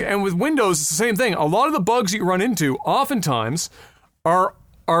sit there like, and with Windows, it's the same thing. A lot of the bugs that you run into, oftentimes, are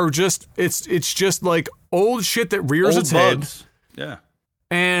just, it's just like old shit that rears its head. Yeah.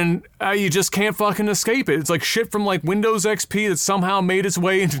 And you just can't fucking escape it. It's like shit from like Windows XP that somehow made its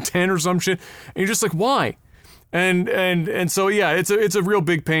way into 10 or some shit. And you're just like, why? And so yeah, it's a real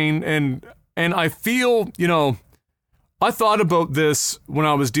big pain, and I feel, I thought about this when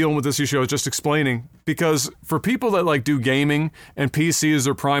I was dealing with this issue I was just explaining, because for people that like do gaming and PC is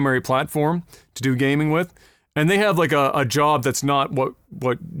their primary platform to do gaming with, and they have like a job that's not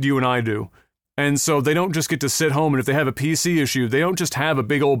what you and I do, and so they don't just get to sit home, and if they have a PC issue, they don't just have a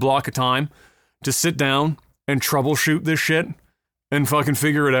big old block of time to sit down and troubleshoot this shit and fucking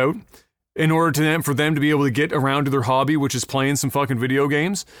figure it out, in order for them to be able to get around to their hobby, which is playing some fucking video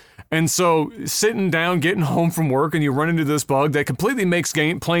games. And so sitting down, getting home from work, and you run into this bug that completely makes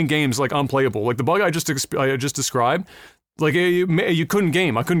playing games like unplayable. Like the bug I just described, like you couldn't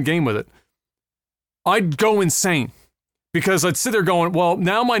game. I couldn't game with it. I'd go insane because I'd sit there going, well,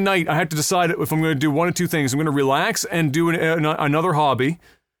 now my night, I have to decide if I'm going to do one of two things. I'm going to relax and do another hobby,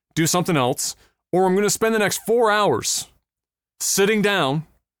 do something else, or I'm going to spend the next 4 hours sitting down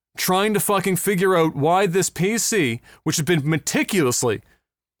trying to fucking figure out why this PC, which has been meticulously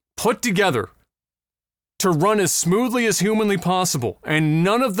put together to run as smoothly as humanly possible, and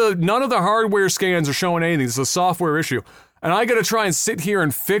none of the hardware scans are showing anything. It's a software issue. And I gotta try and sit here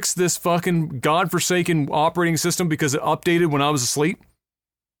and fix this fucking godforsaken operating system because it updated when I was asleep.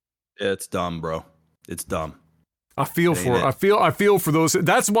 It's dumb, bro. It's dumb. I feel for it. I feel for those.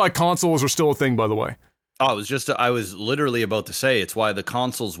 That's why consoles are still a thing, by the way. Oh, I was literally about to say it's why the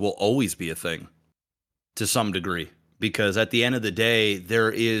consoles will always be a thing to some degree, because at the end of the day, there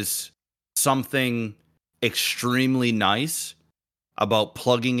is something extremely nice about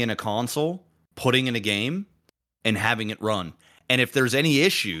plugging in a console, putting in a game, and having it run. And if there's any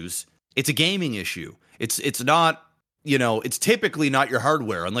issues, it's a gaming issue. It's not, it's typically not your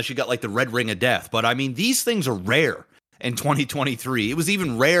hardware unless you got like the red ring of death. But I mean, these things are rare in 2023. It was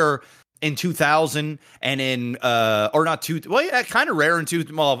even rare in 2000 and in kind of rare in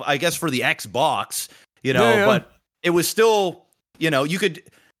I guess for the Xbox, but it was still, you could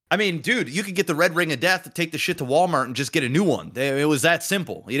get the red ring of death, take the shit to Walmart and just get a new one. It was that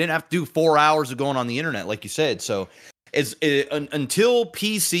simple. You didn't have to do 4 hours of going on the internet, like you said. So until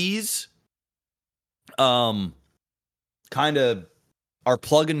PCs kind of are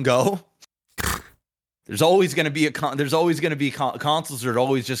plug and go, There's always going to be consoles are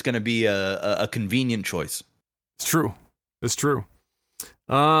always just going to be a convenient choice. It's true. It's true.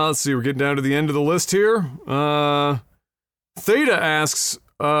 Let's see. We're getting down to the end of the list here. Theta asks,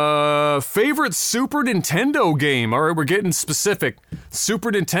 favorite Super Nintendo game. All right, we're getting specific. Super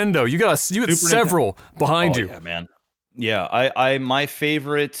Nintendo. You got several behind you. Yeah, man. Yeah, I my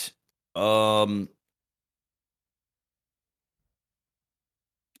favorite. I'm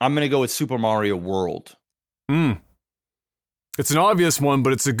gonna go with Super Mario World. It's an obvious one,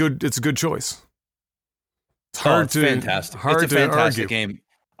 but it's a good choice. It's fantastic. It's a fantastic argue. game.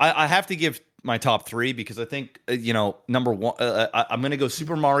 I have to give my top three because I think number one. I'm gonna go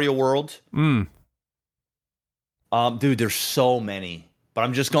Super Mario World. Dude, there's so many, but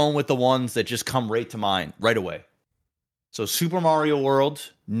I'm just going with the ones that just come right to mind right away. So Super Mario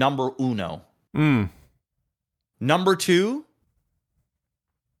World, number uno. Number two.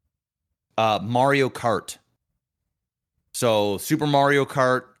 Mario Kart. So Super Mario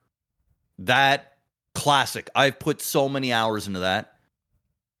Kart, that classic. I've put so many hours into that.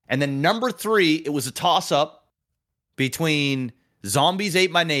 And then number three, it was a toss-up between Zombies Ate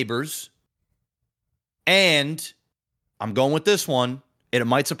My Neighbors and I'm going with this one, and it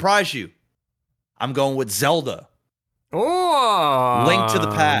might surprise you. I'm going with Zelda. Oh, Link to the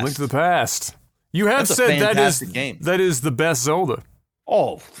Past. Link to the Past. You have That's said game. that is the best Zelda.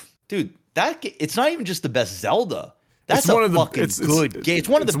 Oh, dude, it's not even just the best Zelda. That's one of the fucking good game. It's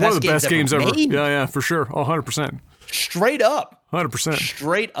one of the best games ever. Yeah, for sure. 100%. Straight up. 100%.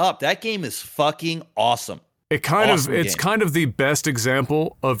 Straight up. That game is fucking awesome. It's kind of the best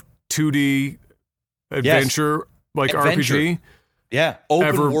example of 2D adventure, RPG. Yeah.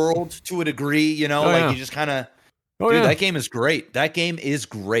 Open world to a degree, you just kind of. That game is great. That game is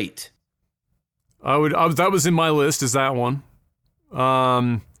great. That was in my list, is that one.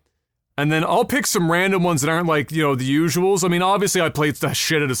 And then I'll pick some random ones that aren't the usuals. I mean, obviously I played the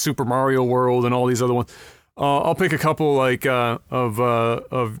shit out of Super Mario World and all these other ones. I'll pick a couple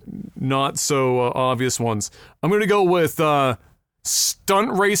of not so obvious ones. I'm going to go with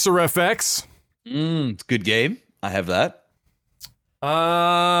Stunt Racer FX. It's a good game. I have that.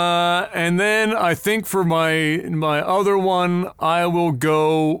 And then I think for my other one, I will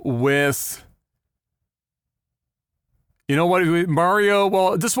go with. You know what, Mario?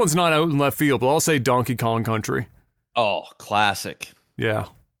 Well, this one's not out in left field, but I'll say Donkey Kong Country. Oh, classic. Yeah.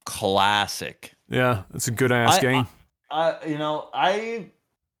 Classic. Yeah, it's a good ass game.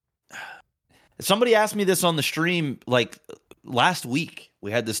 Somebody asked me this on the stream last week.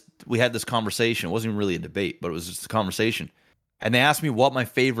 We had this conversation. It wasn't even really a debate, but it was just a conversation. And they asked me what my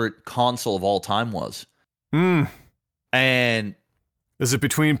favorite console of all time was. And is it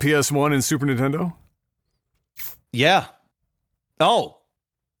between PS1 and Super Nintendo? Yeah. Oh.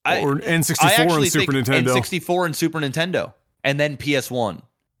 Or N64 and Super Nintendo. N64 and Super Nintendo. And then PS1.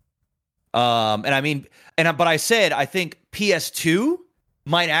 But I said I think PS2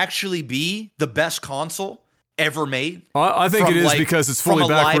 might actually be the best console ever made. I think it is because it's fully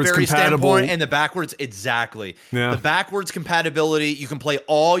backwards compatible. And the backwards, exactly. Yeah. The backwards compatibility, you can play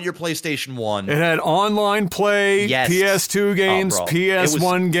all your PlayStation 1. It had online play, yes. PS2 games,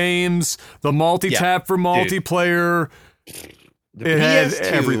 PS1 games, the multi-tap for multiplayer. It had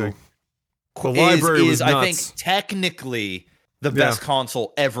everything. The library was nuts. I think, technically the best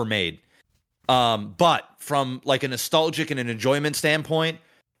console ever made. But from a nostalgic and an enjoyment standpoint,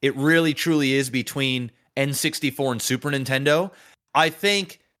 it really truly is between N64 and Super Nintendo. I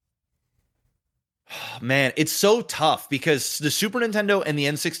think, man, it's so tough because the Super Nintendo and the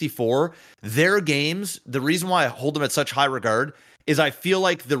N64, their games, the reason why I hold them at such high regard is I feel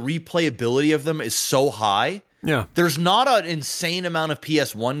like the replayability of them is so high. Yeah. There's not an insane amount of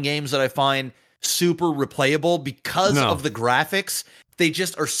PS1 games that I find super replayable because of the graphics. They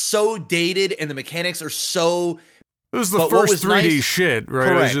just are so dated and the mechanics are so... It was the first 3D shit, right?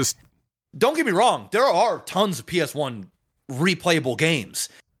 Correct. It was just... Don't get me wrong. There are tons of PS1 replayable games.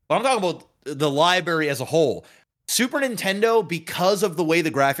 But I'm talking about the library as a whole. Super Nintendo, because of the way the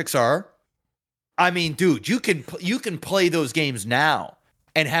graphics are, I mean, dude, you can play those games now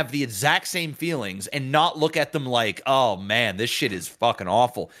and have the exact same feelings and not look at them like, oh man, this shit is fucking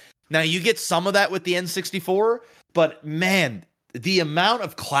awful. Now, you get some of that with the N64, but man, the amount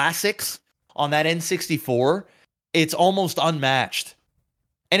of classics on that N64, it's almost unmatched.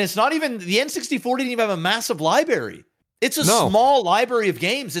 And it's not even, the N64 didn't even have a massive library. It's a small library of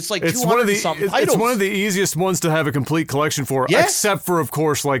games. It's like 200-something titles. It's one of the easiest ones to have a complete collection for, except for, of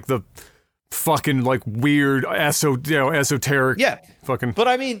course, the fucking weird esoteric fucking. But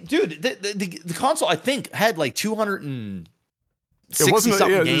I mean, dude, the console I think had 260 it wasn't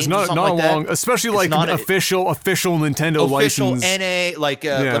something games. It's not long, especially official Nintendo license. NA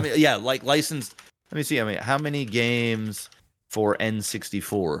licensed. Let me see. I mean, how many games for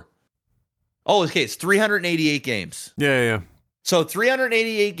N64? Oh, okay, it's 388 games. Yeah. So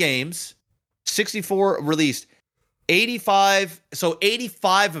 388 games, 64 released. 85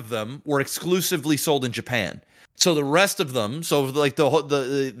 of them were exclusively sold in Japan. So the rest of them,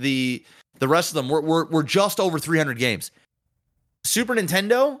 the rest of them were just over 300 games. Super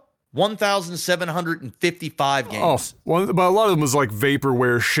Nintendo, 1,755 games. But a lot of them was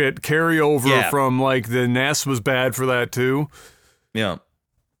vaporware shit. Carryover from the NES was bad for that too. Yeah.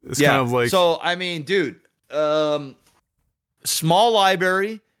 It's kind of So, I mean, dude, small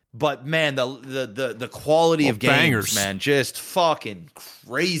library, but man, the quality of games, bangers. Man, just fucking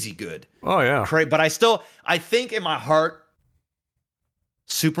crazy good. Oh, yeah. But I think in my heart,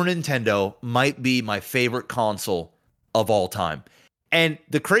 Super Nintendo might be my favorite console of all time. And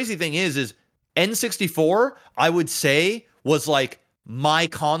the crazy thing is N64, I would say, was my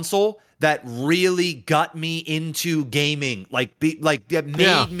console that really got me into gaming, that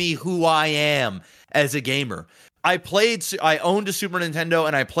made me who I am as a gamer. I owned a Super Nintendo,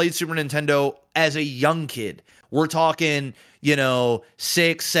 and I played Super Nintendo as a young kid. We're talking,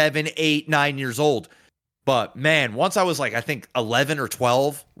 6, 7, 8, 9 years old. But man, once I was like, I think 11 or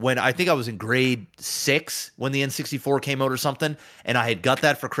 12, when I think I was in grade 6 when the N64 came out or something, and I had got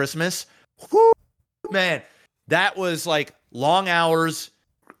that for Christmas. Whoo, man, that was like long hours.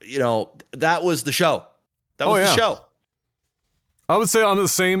 That was the show. That was the show. I would say I'm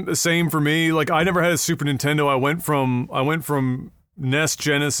the same for me. Like, I never had a Super Nintendo. I went from NES,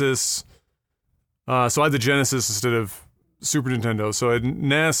 Genesis. So I had the Genesis instead of Super Nintendo. So I had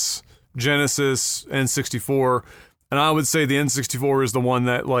NES, Genesis, N64, and I would say the N64 is the one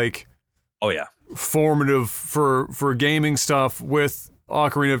that, like, formative for gaming stuff, with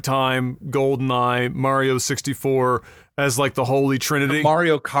Ocarina of Time, GoldenEye, Mario 64 as like the holy trinity.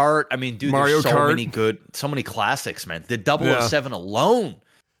 Mario Kart. I mean, dude, there's so many classics, man. The 007 alone.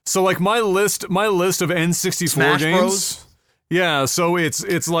 So like my list of N64 Smash games. Bros? Yeah, so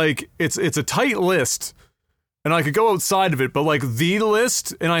it's like it's a tight list. And I could go outside of it, but like the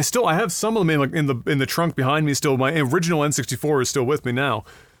list, and I have some of them like in the trunk behind me still. My original N64 is still with me now.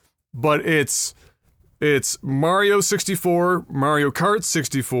 But it's Mario 64, Mario Kart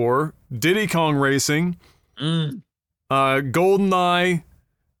 64, Diddy Kong Racing, GoldenEye,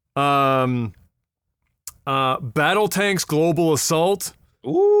 Battle Tanks Global Assault.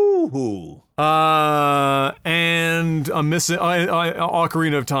 Ooh. And I'm missing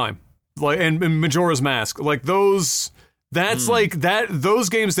Ocarina of Time. Like, and Majora's Mask. Like those like that those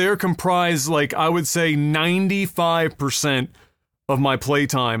games there comprise, like, I would say 95% of my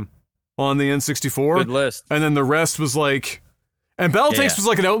playtime on the N64. Good list. And then the rest was like, and Battle Tanks was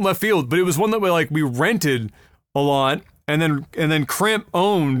like an out in left field, but it was one that we rented a lot, and then Crimp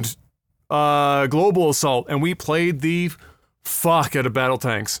owned Global Assault, and we played the fuck out of Battle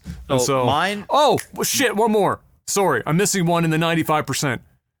Tanks. And so mine. Oh shit! One more. Sorry, I'm missing one in the 95%.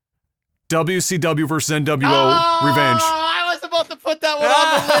 WCW versus NWO Revenge. I was about to put that one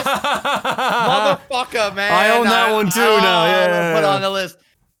on the list. Motherfucker, man. I own that one too now. Yeah. Put on the list.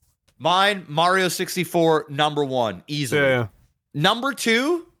 Mine, Mario 64, number 1, easily. Yeah. Number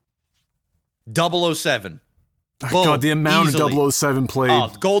 2, 007. Boom, God, the amount easily. of 007 played. Oh,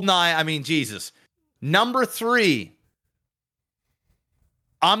 GoldenEye, I mean, Jesus. Number 3,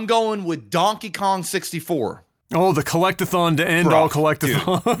 I'm going with Donkey Kong 64. Oh, the collectathon to end all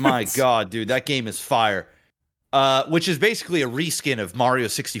collectathons. Dude, my God, dude, that game is fire. Which is basically a reskin of Mario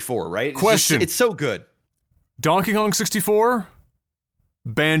 64, right? Question. It's so good. Donkey Kong 64?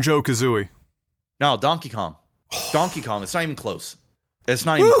 Banjo-Kazooie. No, Donkey Kong. Donkey Kong. It's not even close. It's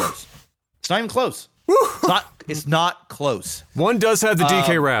not even close. It's not even close. It's not close. One does have the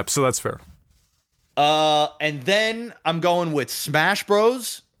DK rap, so that's fair. And then I'm going with Smash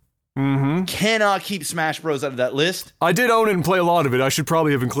Bros. Mm-hmm. Cannot keep Smash Bros out of that list. I did own it and play a lot of it. I should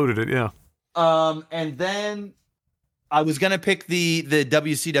probably have included it, yeah. And then I was gonna pick the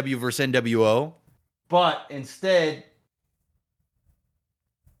WCW versus NWO, but instead,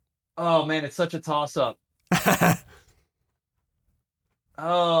 oh man, it's such a toss-up.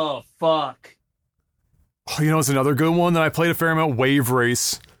 Oh fuck. Oh, it's another good one that I played a fair amount. Wave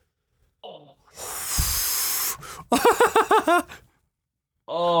Race. Oh.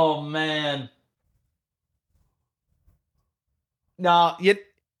 Oh man. Nah,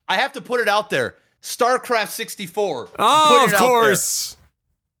 I have to put it out there. StarCraft 64. Oh, of course.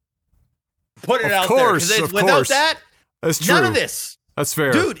 Put it out there. Without that, that's true. None of this. That's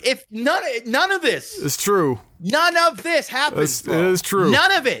fair. Dude, if none of this. It's true. None of this happens. It is true.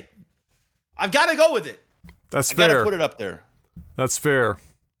 None of it. I've got to go with it. That's fair. I got to put it up there. That's fair.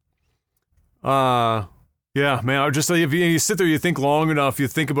 Yeah, man. I just if you sit there, you think long enough, you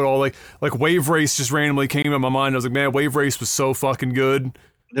think about all like Wave Race just randomly came in my mind. I was like, man, Wave Race was so fucking good.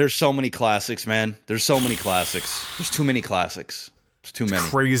 There's so many classics, man. There's so many classics. There's too many classics. There's too many.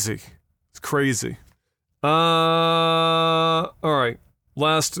 It's crazy. All right.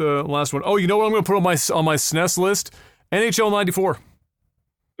 Last one. Oh, you know what I'm gonna put on my SNES list? NHL 94.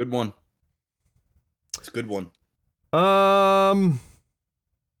 Good one. It's a good one. I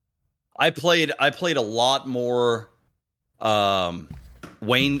played a lot more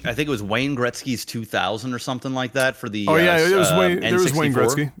Wayne, I think it was Wayne Gretzky's 2000 or something like that for the it was Wayne, N64. there was Wayne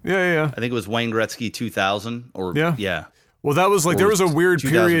Gretzky. Yeah. I think it was Wayne Gretzky 2000 or yeah. Well, that was like there was a weird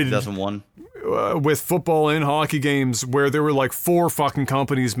period 2001 with football and hockey games where there were like 4 fucking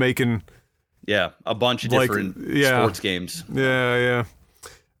companies making a bunch of different sports games. Yeah.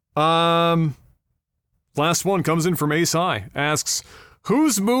 Last one comes in from Ace High. Asks,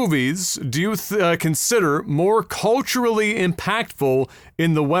 whose movies do you consider more culturally impactful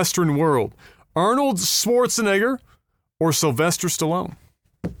in the Western world? Arnold Schwarzenegger or Sylvester Stallone?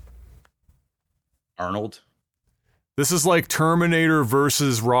 Arnold. This is like Terminator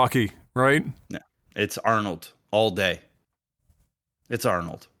versus Rocky, right? No, it's Arnold all day. It's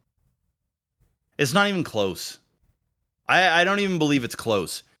Arnold. It's not even close. I don't even believe it's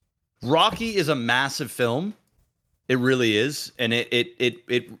close. Rocky is a massive film. It really is, and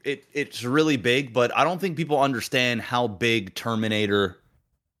it's really big. But I don't think people understand how big Terminator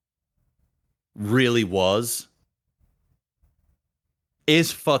really was.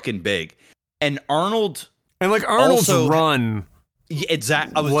 Is fucking big, and Arnold. And like Arnold's also, run. Yeah,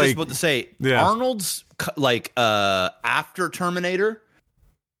 exactly. I was just about to say, Arnold's like after Terminator,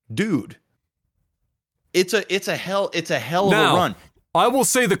 dude. It's a hell of a run. I will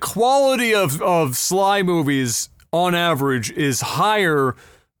say the quality of Sly movies on average is higher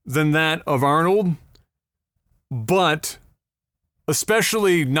than that of Arnold, but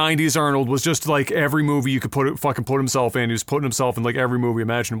especially 90s Arnold was just like every movie you could put himself in. He was putting himself in like every movie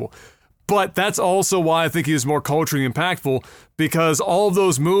imaginable. But that's also why I think he was more culturally impactful, because all of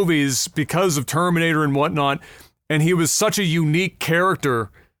those movies, because of Terminator and whatnot, and he was such a unique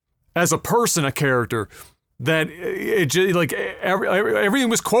character as a person, a character that it just, like everything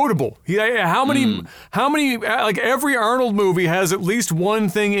was quotable. How many like every Arnold movie has at least one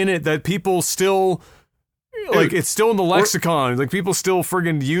thing in it that people still like. It's still in the lexicon. Like people still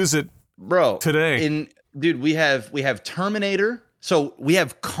friggin' use it, bro. Today, we have Terminator. So we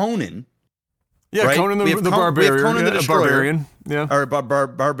have Conan. Yeah, right? Conan the Barbarian. We have Conan the Destroyer. Barbarian. Yeah. Or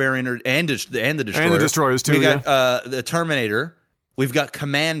Barbarian and the Destroyer. And the Destroyers, too. We got the Terminator. We've got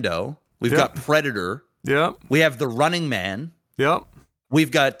Commando. We've got Predator. Yeah. We have The Running Man. Yep.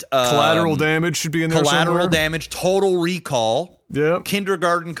 We've got... Collateral Damage should be in there Collateral somewhere. Damage, Total Recall. Yep.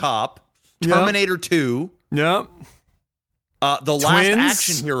 Kindergarten Cop. Terminator 2. Yep. The Last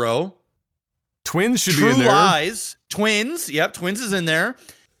Action Hero. Twins should True be in there. True Lies. Twins. Yep, Twins is in there.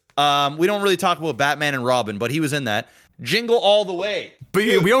 We don't really talk about Batman and Robin, but he was in that. Jingle All the Way. But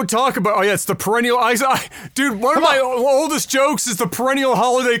we don't talk about... Oh, yeah, it's the perennial... dude, one of my oldest jokes is the perennial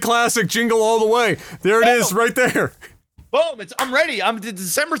holiday classic, Jingle All the Way. There it is, right there. Boom, I'm ready.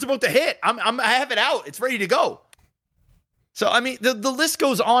 December's about to hit. I have it out. It's ready to go. So, I mean, the list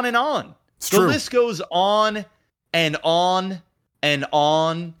goes on and on. It's true. The list goes on and on and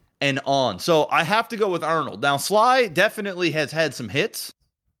on and on. So, I have to go with Arnold. Now, Sly definitely has had some hits.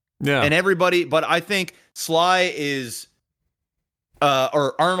 Yeah. And everybody... But I think Sly is...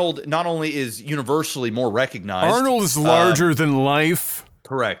 or Arnold not only is universally more recognized. Arnold is larger than life.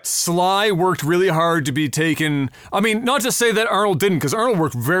 Correct. Sly worked really hard to be taken. I mean, not to say that Arnold didn't, because Arnold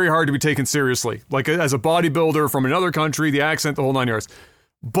worked very hard to be taken seriously. Like, as a bodybuilder from another country, the accent, the whole 9 yards.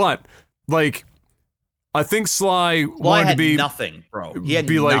 But, like, I think Sly wanted to be... nothing, bro. He had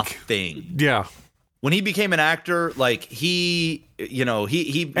nothing. Yeah. When he became an actor, like, he held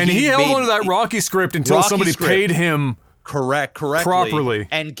onto that Rocky script until somebody paid him... correctly properly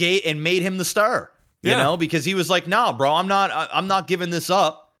and made him the star, you know, because he was like, nah, bro, I'm not giving this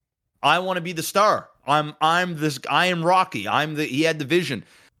up. I want to be the star. I am Rocky. He had the vision.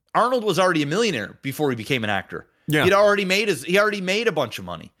 Arnold was already a millionaire before he became an actor. Yeah. He already made a bunch of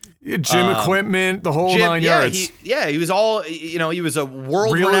money. Gym equipment, the whole 9 yards. He was all, he was a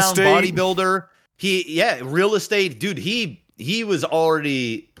world-renowned bodybuilder. Real estate, dude, he was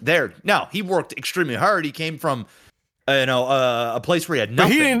already there. Now, he worked extremely hard. He came from a place where he had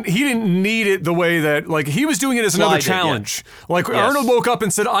nothing. But he didn't need it the way that, like, he was doing it as another challenge. Yeah. Like, Arnold woke up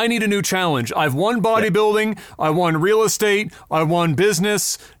and said, I need a new challenge. I've won bodybuilding. I won real estate. I won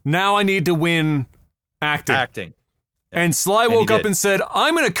business. Now I need to win acting. And Sly woke up and said,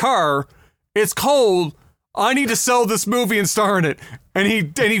 I'm in a car. It's cold. I need to sell this movie and star in it. And he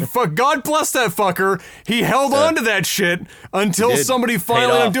God bless that fucker. He held on to that shit until somebody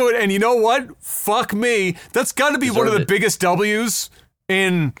finally let him do it. And you know what? Fuck me. That's got to be one of the biggest W's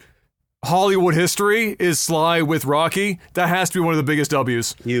in Hollywood history is Sly with Rocky. That has to be one of the biggest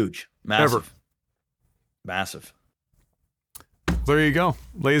W's. Huge. Massive. Ever. Massive. There you go,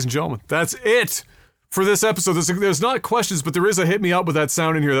 ladies and gentlemen. That's it for this episode. There's not questions, but there is a hit me up with that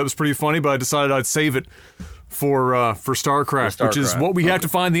sound in here. That was pretty funny, but I decided I'd save it for StarCraft, which is what we have to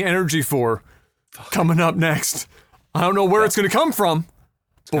find the energy for coming up next. I don't know where it's going to come from,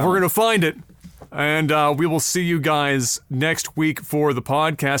 but we're going to find it. And we will see you guys next week for the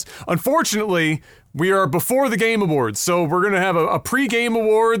podcast. Unfortunately, we are before the Game Awards, so we're going to have a pre-Game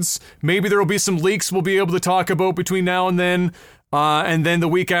Awards. Maybe there will be some leaks we'll be able to talk about between now and then. And then the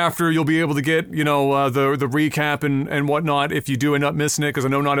week after, you'll be able to get, the recap and whatnot if you do end up missing it, because I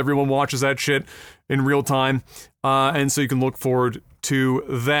know not everyone watches that shit in real time. And so you can look forward to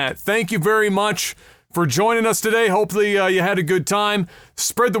that. Thank you very much for joining us today. Hopefully you had a good time.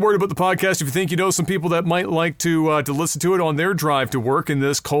 Spread the word about the podcast if you think you know some people that might like to listen to it on their drive to work in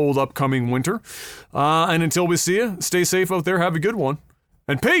this cold upcoming winter. And until we see you, stay safe out there. Have a good one.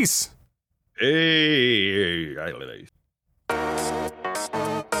 And peace. Hey.